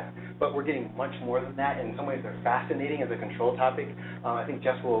if that, but we're getting much more than that. In some ways, they're fascinating as a control topic. I think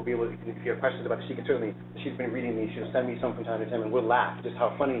Jess will be able to, if you have questions about it, she can certainly, she's been reading these, she'll send me some from time to time, and we'll laugh just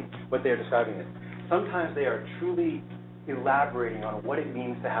how funny what they're describing is. Sometimes they are truly elaborating on what it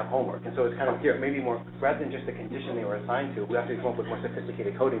means to have homework. And so it's kind of here, maybe more, rather than just the condition they were assigned to, we have to come up with more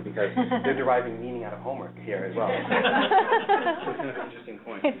sophisticated coding because they're deriving meaning out of homework here as well. So it's kind of an interesting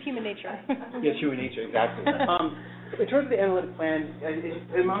point. It's human nature. Yes, human nature, exactly. In terms of the analytic plan,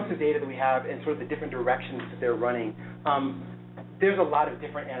 the amounts of data that we have and sort of the different directions that they're running, there's a lot of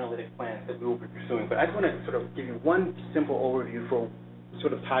different analytic plans that we will be pursuing, but I just want to sort of give you one simple overview for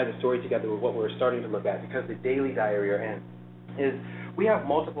sort of tie the story together with what we're starting to look at, because the daily diary are in, is we have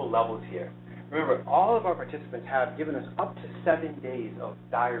multiple levels here. Remember, all of our participants have given us up to 7 days of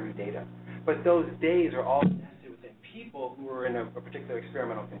diary data, but those days are all nested within people who are in a particular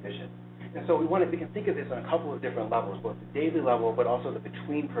experimental condition. And so we can think of this on a couple of different levels, both the daily level, but also the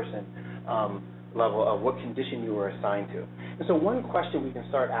between-person level of what condition you were assigned to. And so one question we can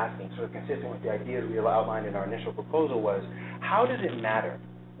start asking, sort of consistent with the ideas we outlined in our initial proposal, was how does it matter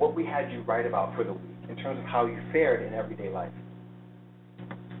what we had you write about for the week in terms of how you fared in everyday life?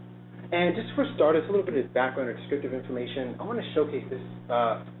 And just for starters, a little bit of background or descriptive information, I want to showcase this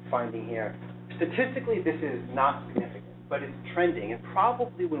finding here. Statistically, this is not significant, but it's trending, and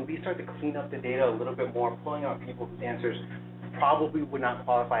probably when we start to clean up the data a little bit more, pulling out people whose answers probably would not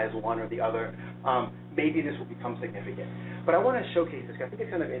qualify as one or the other, maybe this will become significant. But I want to showcase this, because I think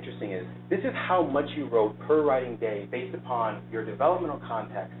it's kind of interesting, is this is how much you wrote per writing day based upon your developmental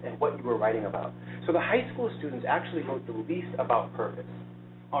context and what you were writing about. So the high school students actually wrote the least about purpose.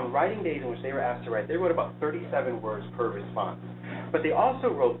 On writing days in which they were asked to write, they wrote about 37 words per response. But they also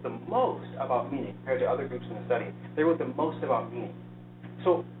wrote the most about meaning compared to other groups in the study. They wrote the most about meaning.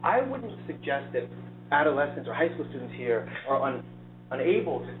 So I wouldn't suggest that adolescents or high school students here are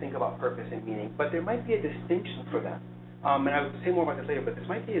unable to think about purpose and meaning, but there might be a distinction for them. And I will say more about this later, but this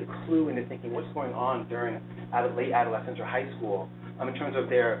might be a clue into thinking what's going on during late adolescence or high school in terms of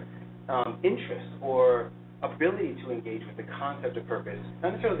their interest or ability to engage with the concept of purpose, not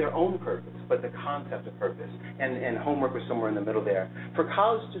necessarily their own purpose, but the concept of purpose. And homework was somewhere in the middle there. For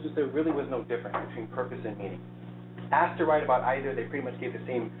college students, there really was no difference between purpose and meaning. Asked to write about either, they pretty much gave the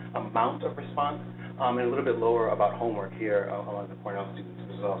same amount of response, and a little bit lower about homework here among the Cornell students.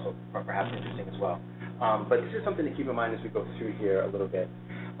 This is also perhaps interesting as well. But this is something to keep in mind as we go through here a little bit.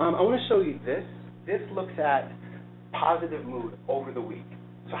 I want to show you this. This looks at positive mood over the week.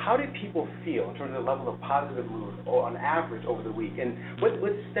 So how did people feel in terms of the level of positive mood or on average over the week? And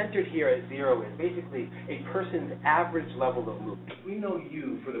what's centered here at 0 is basically a person's average level of mood. If we know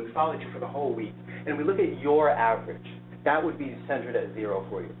you, we followed you for the whole week, and we look at your average, that would be centered at 0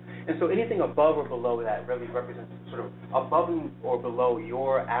 for you. And so anything above or below that really represents sort of above or below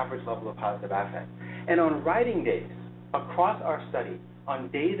your average level of positive affect. And on writing days, across our study,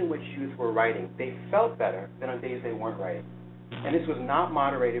 on days in which youth were writing, they felt better than on days they weren't writing. And this was not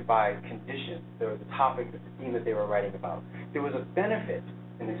moderated by condition, the topic, the theme that they were writing about. There was a benefit,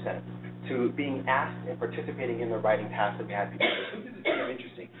 in a sense, to being asked and participating in the writing tasks that we had people do. This is kind of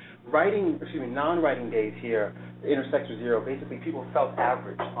interesting. Non-writing days here intersects with 0. Basically, people felt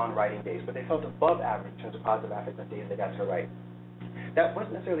average on writing days, but they felt above average in terms of positive affect on days they got to write. That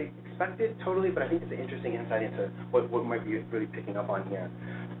wasn't necessarily expected totally, but I think it's an interesting insight into what might be really picking up on here.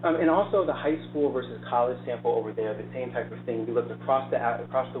 And also the high school versus college sample over there, the same type of thing. We looked across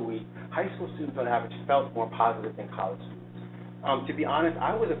the week. High school students on average felt more positive than college students. To be honest,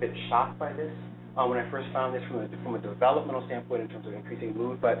 I was a bit shocked by this when I first found this from a developmental standpoint in terms of increasing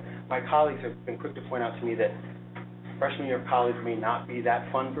mood, but my colleagues have been quick to point out to me that freshman year of college may not be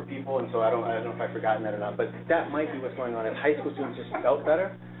that fun for people, and so I don't know if I've forgotten that or not, but that might be what's going on. As high school students just felt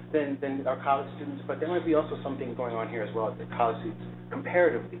better than our college students, but there might be also something going on here as well, that college students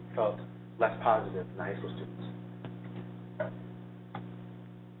comparatively felt less positive than high school students.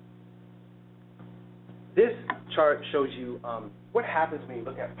 This chart shows you what happens when you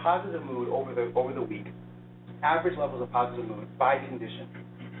look at positive mood over the week, average levels of positive mood by condition.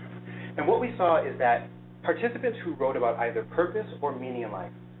 And what we saw is that participants who wrote about either purpose or meaning in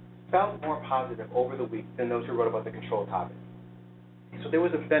life felt more positive over the week than those who wrote about the control topic. So there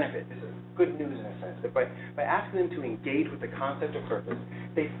was a benefit. This is good news in a sense, that by asking them to engage with the concept of purpose,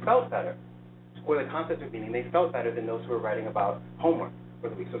 they felt better, or the concept of meaning, they felt better than those who were writing about homework for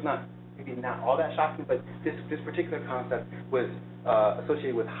the week. So it's maybe not all that shocking, but this particular concept was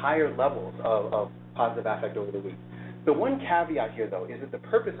associated with higher levels of positive affect over the week. The one caveat here, though, is that the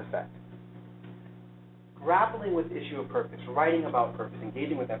purpose effect, grappling with the issue of purpose, writing about purpose,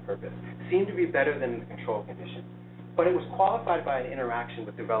 engaging with that purpose, seemed to be better than the control condition. But it was qualified by an interaction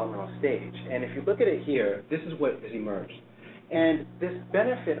with developmental stage. And if you look at it here, this is what has emerged. And this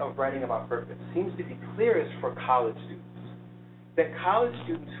benefit of writing about purpose seems to be clearest for college students. That college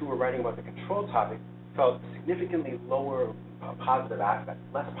students who were writing about the control topic felt significantly lower positive affect,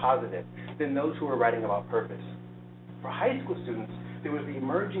 less positive, than those who were writing about purpose. For high school students, there was the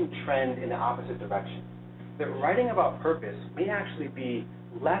emerging trend in the opposite direction. That writing about purpose may actually be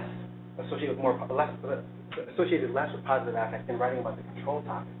less associated less with positive affect than writing about the control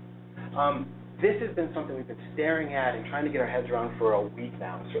topic. This has been something we've been staring at and trying to get our heads around for a week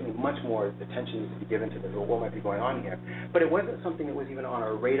now. Certainly much more attention needs to be given to this, or what might be going on here. But it wasn't something that was even on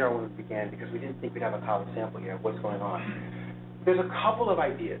our radar when we began, because we didn't think we'd have a college sample here of what's going on. There's a couple of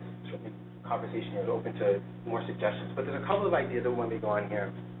ideas. Certainly conversation here is open to more suggestions, but there's a couple of ideas that we want to go on here.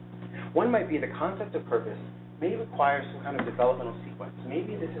 One might be the concept of purpose may require some kind of developmental sequence.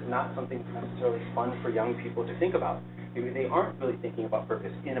 Maybe this is not something necessarily fun for young people to think about. Maybe they aren't really thinking about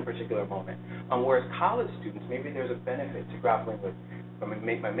purpose in a particular moment. Whereas college students, maybe there's a benefit to grappling with, I'm going to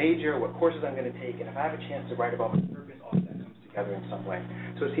make my major, what courses I'm going to take, and if I have a chance to write about my purpose, all of that comes together in some way.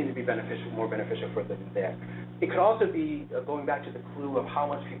 So it seems to be more beneficial for them there. It could also be going back to the clue of how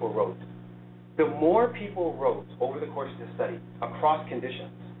much people wrote. The more people wrote over the course of the study across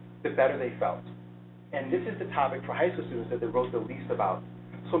conditions, the better they felt. And this is the topic for high school students that they wrote the least about.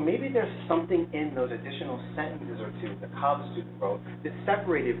 So maybe there's something in those additional sentences or two that college student wrote that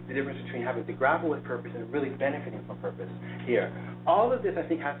separated the difference between having to grapple with purpose and really benefiting from purpose here. All of this, I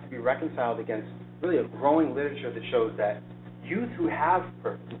think, has to be reconciled against really a growing literature that shows that youth who have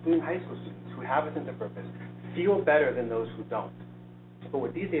purpose, including high school students who have a sense of purpose, feel better than those who don't. But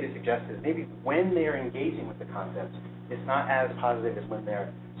what these data suggest is maybe when they are engaging with the concepts, it's not as positive as when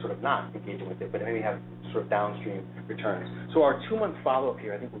they're sort of not engaging with it, but maybe have sort of downstream returns. So our 2-month follow-up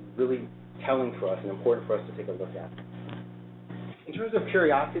here, I think, was really telling for us and important for us to take a look at. In terms of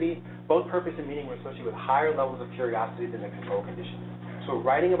curiosity, both purpose and meaning were associated with higher levels of curiosity than the control condition. So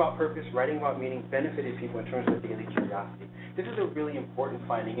writing about purpose, writing about meaning benefited people in terms of daily curiosity. This is a really important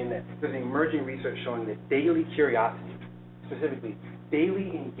finding in that there's emerging research showing that daily curiosity, specifically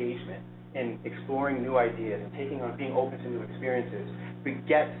daily engagement in exploring new ideas and being open to new experiences,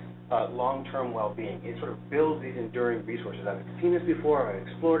 begets long-term well-being. It sort of builds these enduring resources. I've seen this before, I've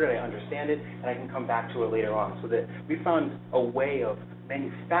explored it, I understand it, and I can come back to it later on. So that we found a way of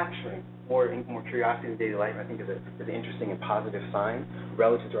manufacturing more curiosity in daily life, I think is an interesting and positive sign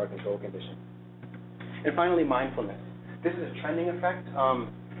relative to our control condition. And finally, mindfulness. This is a trending effect.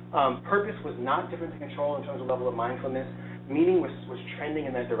 Purpose was not different to control in terms of level of mindfulness. Meaning was trending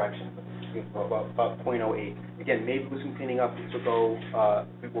in that direction, about 0.08. Again, maybe with some cleaning up, this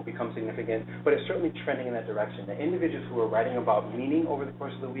will become significant, but it's certainly trending in that direction. The individuals who are writing about meaning over the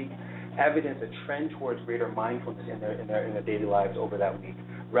course of the week evidence a trend towards greater mindfulness in their daily lives over that week,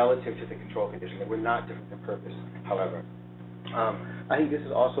 relative to the control condition. They were not different than purpose, however. I think this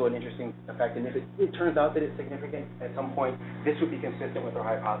is also an interesting effect, and if it turns out that it's significant at some point, this would be consistent with our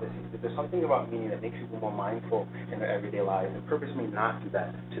hypothesis, that there's something about meaning that makes people more mindful in their everyday lives, and purpose may not do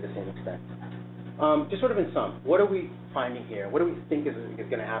that to the same extent. Just sort of in sum, what are we finding here? What do we think is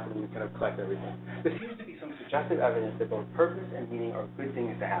going to happen when we kind of collect everything? There seems to be some suggestive evidence that both purpose and meaning are good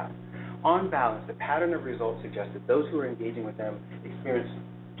things to have. On balance, the pattern of results suggests that those who are engaging with them experience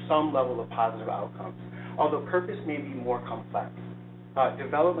some level of positive outcomes. Although purpose may be more complex,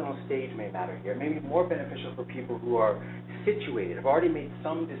 developmental stage may matter here. It may be more beneficial for people who are situated, have already made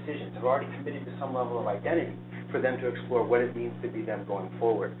some decisions, have already committed to some level of identity, for them to explore what it means to be them going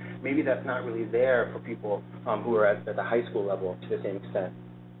forward. Maybe that's not really there for people who are at the high school level to the same extent.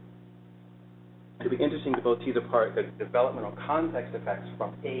 It would be interesting to both tease apart the developmental context effects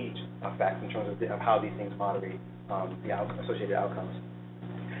from age effects in terms of how these things moderate the associated outcomes.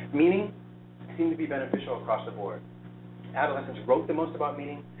 Meaning seemed to be beneficial across the board. Adolescents wrote the most about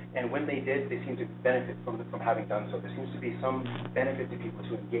meaning, and when they did, they seemed to benefit from having done so. There seems to be some benefit to people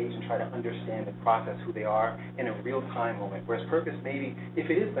to engage and try to understand and process who they are in a real-time moment, whereas purpose, maybe, if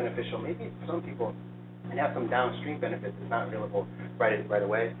it is beneficial, maybe for some people it has some downstream benefits that's not realizable right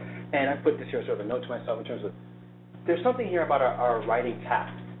away. And I put this here as sort of a note to myself in terms of, there's something here about our writing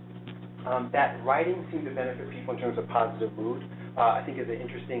tact. That writing seemed to benefit people in terms of positive mood, I think is an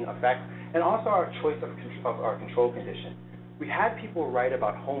interesting effect. And also our choice of our control condition. We had people write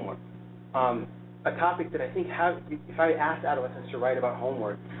about homework, a topic that I think if I asked adolescents to write about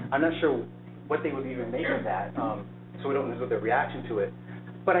homework, I'm not sure what they would even make of that, so we don't know their reaction to it.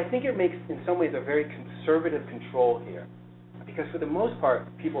 But I think it makes, in some ways, a very conservative control here. Because for the most part,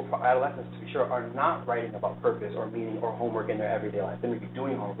 adolescents, to be sure, are not writing about purpose or meaning or homework in their everyday life. They may be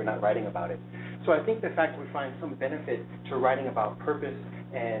doing homework, but not writing about it. So I think the fact that we find some benefit to writing about purpose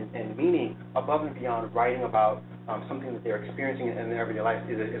and meaning above and beyond writing about something that they're experiencing in their everyday life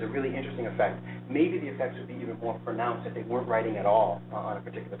is a really interesting effect. Maybe the effects would be even more pronounced if they weren't writing at all on a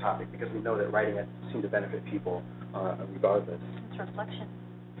particular topic, because we know that writing seems to benefit people regardless. It's reflection.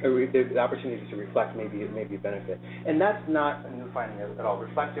 The opportunity to reflect may be a benefit. And that's not a new finding at all.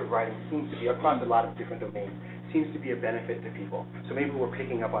 Reflective writing seems to be, across a lot of different domains, seems to be a benefit to people. So maybe we're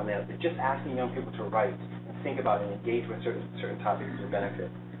picking up on that. But just asking young people to write and think about and engage with certain topics is a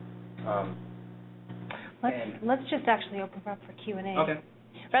benefit. Let's just actually open up for Q&A. Okay.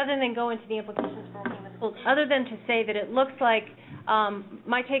 Rather than go into the implications for working with schools, other than to say that it looks like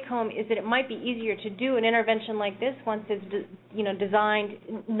my take-home is that it might be easier to do an intervention like this once it's designed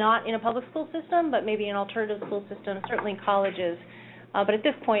not in a public school system, but maybe an alternative school system, certainly colleges. But at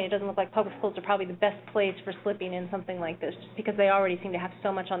this point, it doesn't look like public schools are probably the best place for slipping in something like this, just because they already seem to have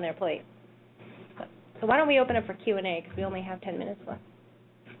so much on their plate. So why don't we open up for Q&A, because we only have 10 minutes left.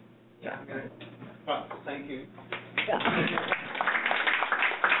 Yeah. Well, thank you. Yeah.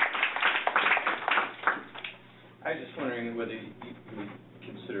 I was just wondering whether you would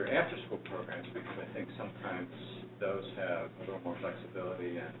consider after-school programs, because I think sometimes those have a little more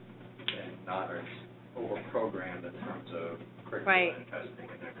flexibility and not as over-programmed in terms of curriculum and testing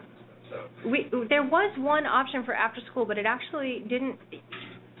and that kind of stuff. So there was one option for after-school, but it actually didn't.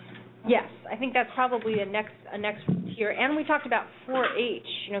 Yes, I think that's probably a next tier. And we talked about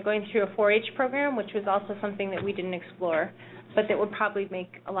 4-H, going through a 4-H program, which was also something that we didn't explore, but that would probably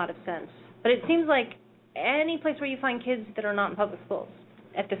make a lot of sense. But it seems like any place where you find kids that are not in public schools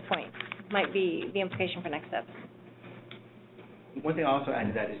at this point might be the implication for next steps. one thing I also add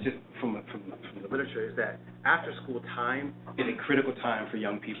to that is just from the literature is that after school time is a critical time for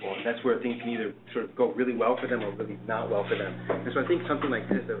young people. And that's where things can either sort of go really well for them or really not well for them. And so I think something like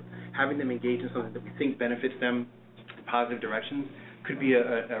this, of having them engage in something that we think benefits them in positive directions, could be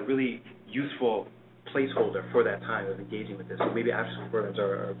a really useful placeholder for that time of engaging with this. So maybe after school programs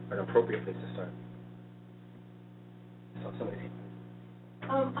are an appropriate place to start. So somebody.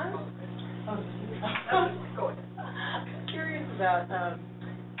 I'm curious about,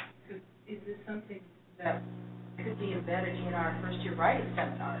 is this something that could be embedded in our first-year writing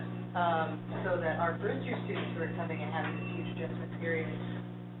seminars, so that our first-year students who are coming and having this huge adjustment period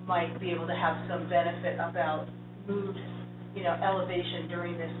might be able to have some benefit about mood, elevation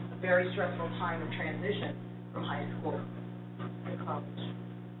during this very stressful time of transition from high school to college?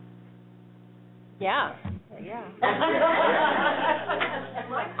 Yeah.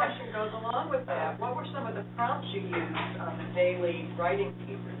 My question goes along with that. What were some of the prompts you used on the daily writing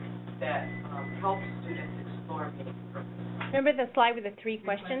pieces that helped students explore meaning and purpose? Remember the slide with the 3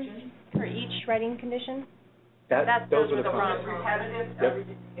 questions for each writing condition? Those were the prompts. prompts. Repetitive, Yep.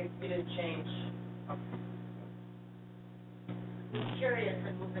 everything, it didn't change. I'm curious,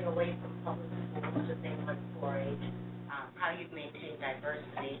 and moving away from public schools to things like 4-H, how you've maintained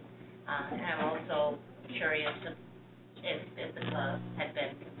diversity. And I'm also curious if the club had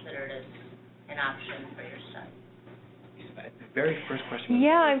been considered as an option for your study. The very first question.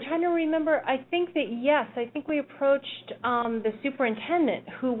 Yeah, I'm trying to remember. I think that, yes, I think we approached the superintendent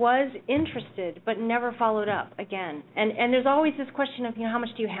who was interested but never followed up again. And there's always this question of, how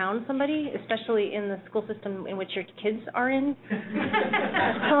much do you hound somebody, especially in the school system in which your kids are in?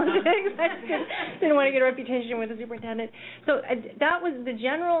 Politics. I didn't want to get a reputation with the superintendent. So that was the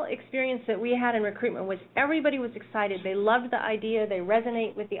general experience that we had in recruitment, was everybody was excited. They loved the idea. They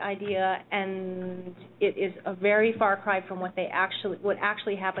resonate with the idea, and it is a very far cry from what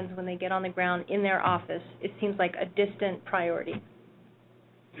actually happens when they get on the ground in their office. It seems like a distant priority.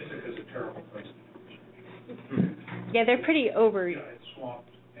 Ithaca's a terrible place to do research. Yeah, they're pretty over. Yeah, it's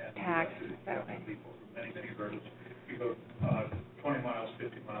swamped and taxed that way. people from many hurdles. You go 20 miles,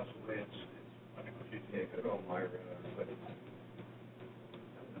 50 miles away, it's much easier. Yeah, could go Myra, but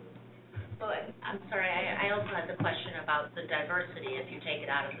So I'm sorry, I also had the question about the diversity if you take it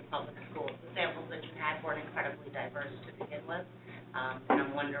out of the public schools. The samples that you had weren't incredibly diverse to begin with, and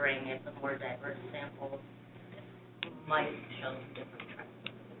I'm wondering if the more diverse samples might show some different trends.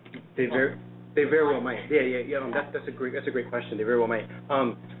 they very well might. Yeah. That's a great question. They very well might.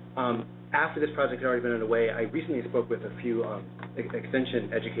 After this project had already been underway, I recently spoke with a few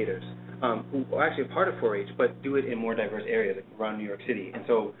extension educators who are actually a part of 4-H, but do it in more diverse areas, like around New York City. And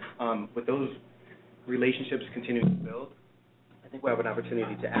so with those relationships continuing to build, I think we'll have an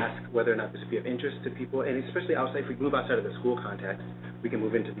opportunity to ask whether or not this would be of interest to people, and especially outside, if we move outside of the school context, we can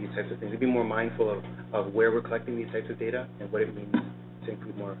move into these types of things. We'd be more mindful of where we're collecting these types of data and what it means to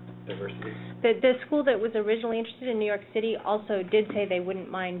include more diversity. The school that was originally interested in New York City also did say they wouldn't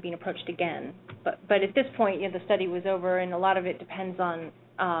mind being approached again. But at this point, the study was over, and a lot of it depends on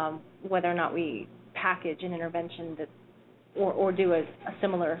whether or not we package an intervention that, or do a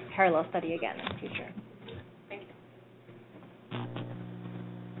similar parallel study again in the future. Thank you.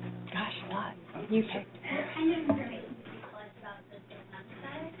 Gosh, a lot. You picked. What kind of information did you collect about the dynamic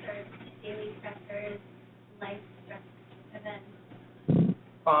side, or daily stressors, life stress events?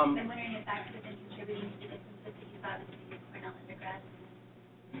 I'm wondering if that could have been contributing to the differences that you saw between your Cornell undergrads.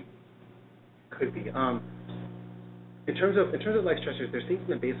 Could be. In terms of life stressors, there's things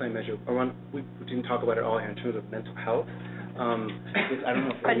in the baseline measure around. We didn't talk about it all here in terms of mental health. I don't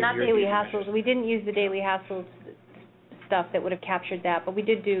know. If But not daily hassles. We didn't use the daily hassles stuff that would have captured that, but we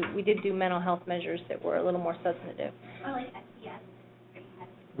did do mental health measures that were a little more substantive. Or like SDS.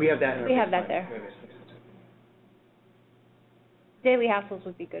 We have that in our We have baseline. that there. Daily hassles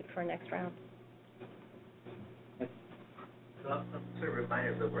would be good for next round. I'm sort of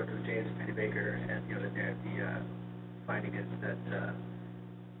reminded of the work of James Pennybaker, and the finding is that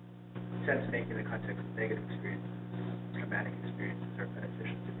sense making in the context of negative experiences, traumatic experiences, are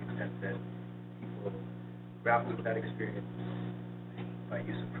beneficial to the extent that people grapple with that experience by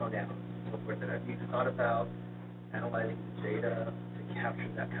use of pronouns and so forth that are being thought about, analyzing the data to capture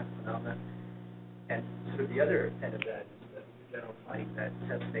that kind of phenomenon. And sort of the other end of that is the general finding that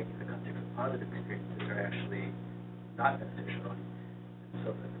sense making in the context of positive experiences are actually not beneficial. And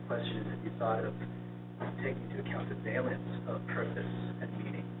so the question is, have you thought of taking into account the valence of purpose and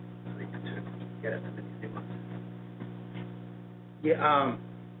meaning so that you can sort of get at some of these nuances? Yeah,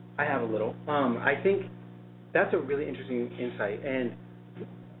 I have a little. I think that's a really interesting insight, and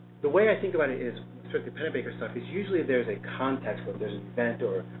the way I think about it is constructed Pennebaker stuff is usually there's a context, where there's an event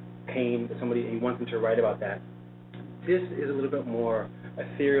or pain that somebody, and you want them to write about that. This is a little bit more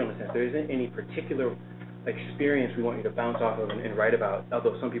ethereal in a sense. There isn't any particular experience we want you to bounce off of and write about,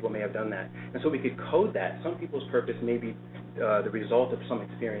 although some people may have done that. And so we could code that. Some people's purpose may be the result of some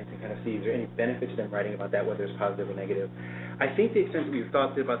experience and kind of see is there any benefit to them writing about that, whether it's positive or negative. I think the extent that we've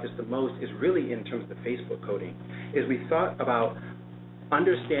thought about this the most is really in terms of the Facebook coding, is we thought about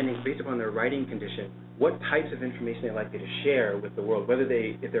understanding, based upon their writing condition, what types of information they're likely to share with the world, whether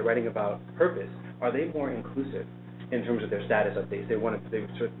if they're writing about purpose, are they more inclusive in terms of their status updates? They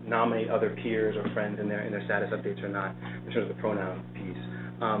sort of nominate other peers or friends in their status updates or not, in terms of the pronoun piece.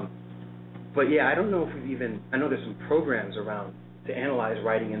 But yeah, I don't know if I know there's some programs around to analyze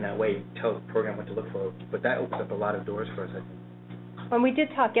writing in that way, tell the program what to look for, but that opens up a lot of doors for us, I think. When we did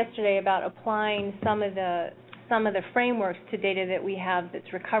talk yesterday about applying some of the frameworks to data that we have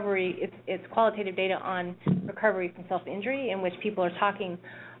that's recovery, it's qualitative data on recovery from self-injury, in which people are talking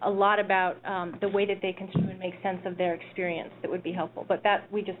a lot about the way that they construe and make sense of their experience that would be helpful. But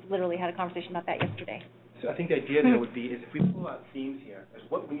we just literally had a conversation about that yesterday. So I think the idea there would be is if we pull out themes here, is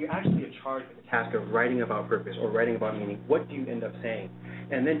when you actually are charged with the task of writing about purpose or writing about meaning, what do you end up saying?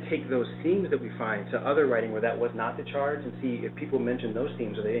 And then take those themes that we find to other writing where that was not the charge and see if people mention those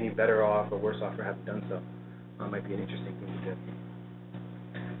themes, are they any better off or worse off for having done so? Might be an interesting thing to do.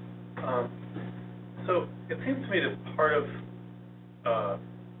 So it seems to me that part of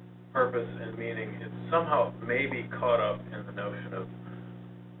purpose and meaning is somehow maybe caught up in the notion of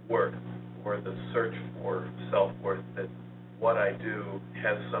worth, or the search for self-worth, that what I do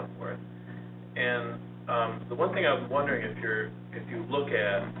has some worth. And the one thing I was wondering if you look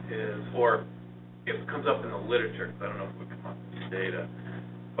at is, or if it comes up in the literature, because I don't know if it would come up in the data,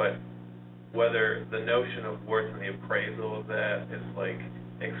 but whether the notion of worth and the appraisal of that is like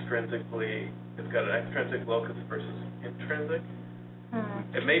extrinsically, it's got an extrinsic locus versus intrinsic.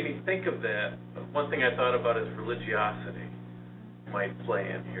 It made me think of that. One thing I thought about is religiosity might play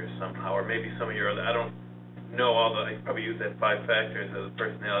in here somehow, or maybe some of your other, I don't know I probably use that 5 factors as a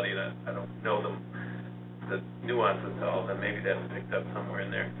personality, and I don't know the nuances to all of them. Maybe that's picked up somewhere in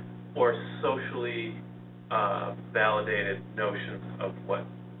there. Or socially validated notions of what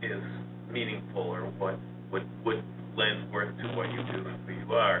is meaningful or what would lend worth to what you do and who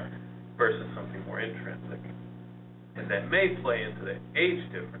you are versus something more intrinsic. And that may play into the age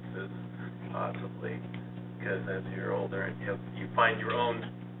differences, possibly, because as you're older and you find your own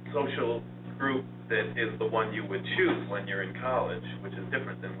social group that is the one you would choose when you're in college, which is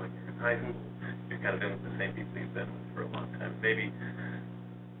different than when you're in high school. You're kind of in with the same people you've been with for a long time. Maybe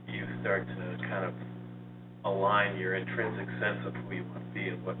you start to kind of align your intrinsic sense of who you want to be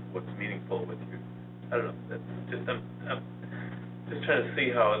and what's meaningful with you. I don't know. That's just I'm just trying to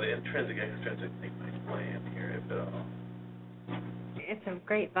see how the intrinsic extrinsic thing might play in here, if at all. It's a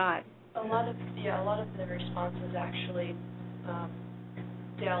great thought. A lot of the responses actually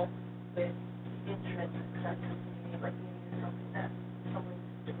dealt with intrinsic sense of meaning, like meaning is something that someone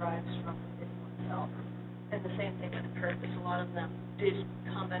derives from within oneself. And the same thing with purpose. A lot of them did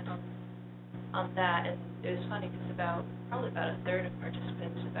comment on that, and it was funny because probably about a third of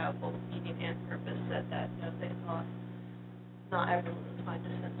participants about both meaning and purpose said that they thought not everyone would find a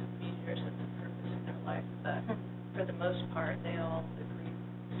sense of meaning or a sense of purpose in their life, but for the most part they all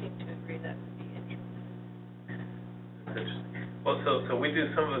seem to agree that would be interesting. Interesting. Well, so some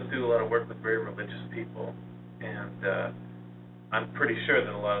of us do a lot of work with very religious people, and I'm pretty sure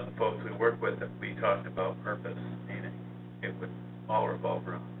that a lot of the folks we work with, if we talked about purpose, meaning, it would all revolve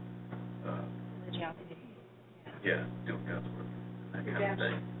around Religiosity. Yeah, doing God's work, that kind of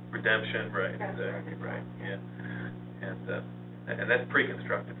thing. Redemption, right? Exactly, right. Yeah, and that's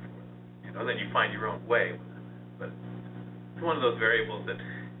pre-constructed for them. Then you find your own way with it, but it's one of those variables that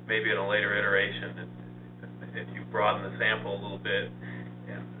maybe in a later iteration, if you broaden the sample a little bit,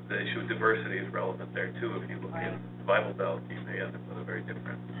 and the issue of diversity is relevant there too. If you look in the Bible Belt, you may end up with a very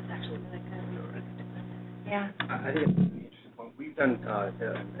different. That's actually really good. Yeah. I think it's an interesting point. We've done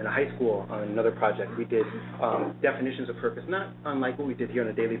in a high school on another project. We did definitions of purpose, not unlike what we did here on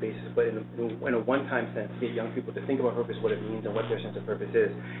a daily basis, but in a one-time sense, get young people to think about purpose, what it means, and what their sense of purpose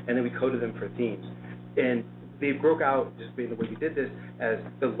is, and then we coded them for themes. And they broke out, just being the way we did this, as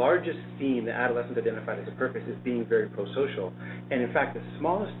the largest theme that adolescents identified as a purpose is being very pro-social. And in fact, the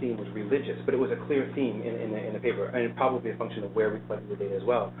smallest theme was religious, but it was a clear theme in the paper, and probably a function of where we collected the data as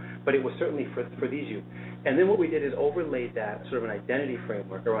well. But it was certainly for these youth. And then what we did is overlaid that sort of an identity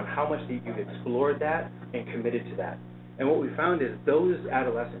framework around how much you've explored that and committed to that. And what we found is those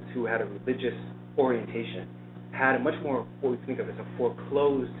adolescents who had a religious orientation had a much more what we think of as a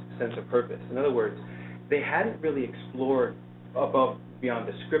foreclosed sense of purpose. In other words, they hadn't really explored beyond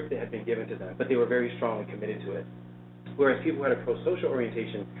the script that had been given to them, but they were very strongly committed to it. Whereas people who had a pro-social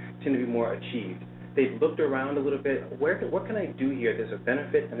orientation tend to be more achieved. They've looked around a little bit. What can I do here? There's a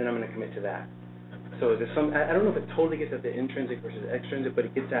benefit, and then I'm going to commit to that. So there's I don't know if it totally gets at the intrinsic versus extrinsic, but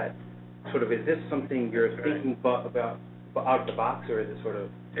it gets at sort of, is this something you're thinking about out of the box, or is it sort of?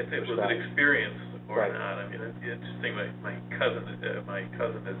 It was an experience or right. not. I mean, it's interesting. My cousin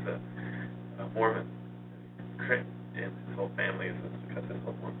is a Mormon, and his whole family is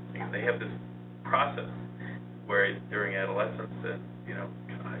Mormon. And they have this process where during adolescence and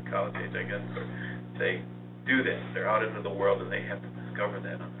college age, I guess, they do this. They're out into the world and they have to discover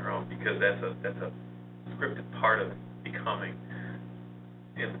that on their own, because that's a scripted part of becoming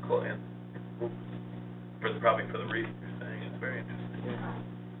in the movement. Probably for the reason you're saying. It's very interesting.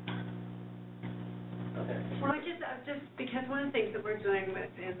 Okay. Well, just because one of the things that we're doing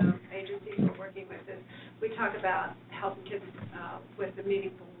in the agencies we're working with is we talk about helping kids with a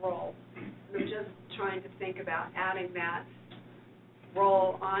meaningful role. And we're just trying to think about adding that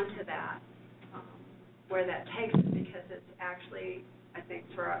role onto that, where that takes us, because it's actually, I think,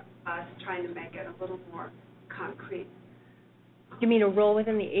 for us trying to make it a little more concrete. You mean a role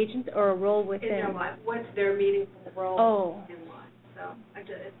within the agent or a role within? In their life. What's their meaningful role in life? So it's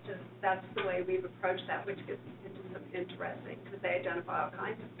just that's the way we've approached that, which gets into some interesting, because they identify all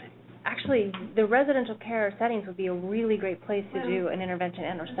kinds of things. Actually, the residential care settings would be a really great place to do an intervention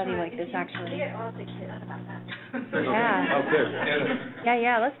and or study like this, actually. We get all the kids about that. Yeah. Oh, good.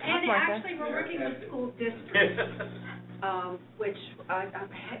 Yeah, let's talk, And Martha. actually, we're working with school districts, which I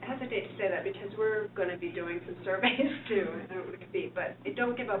hesitate to say that because we're going to be doing some surveys too. I don't know what it could be, but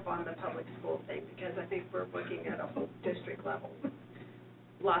don't give up on the public school thing, because I think we're looking at a whole district level,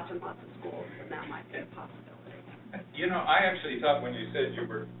 lots and lots of schools, and that might be a possibility. I actually thought when you said you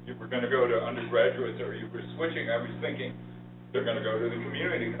were going to go to undergraduates or you were switching, I was thinking they're going to go to the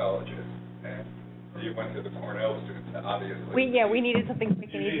community colleges, and you went to the Cornell students, obviously. We needed something quick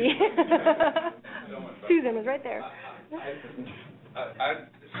and easy. Susan was right there. It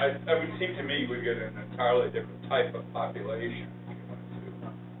would seem to me we get an entirely different type of population.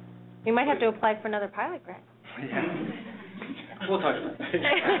 We might have to apply for another pilot grant. Yeah. We'll talk about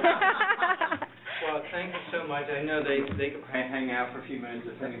that. Well, thank you so much. I know they can hang out for a few minutes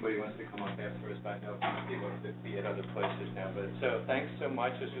if anybody wants to come up afterwards, but I know people will be at other places now. But so thanks so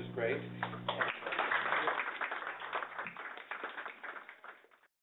much. This was great.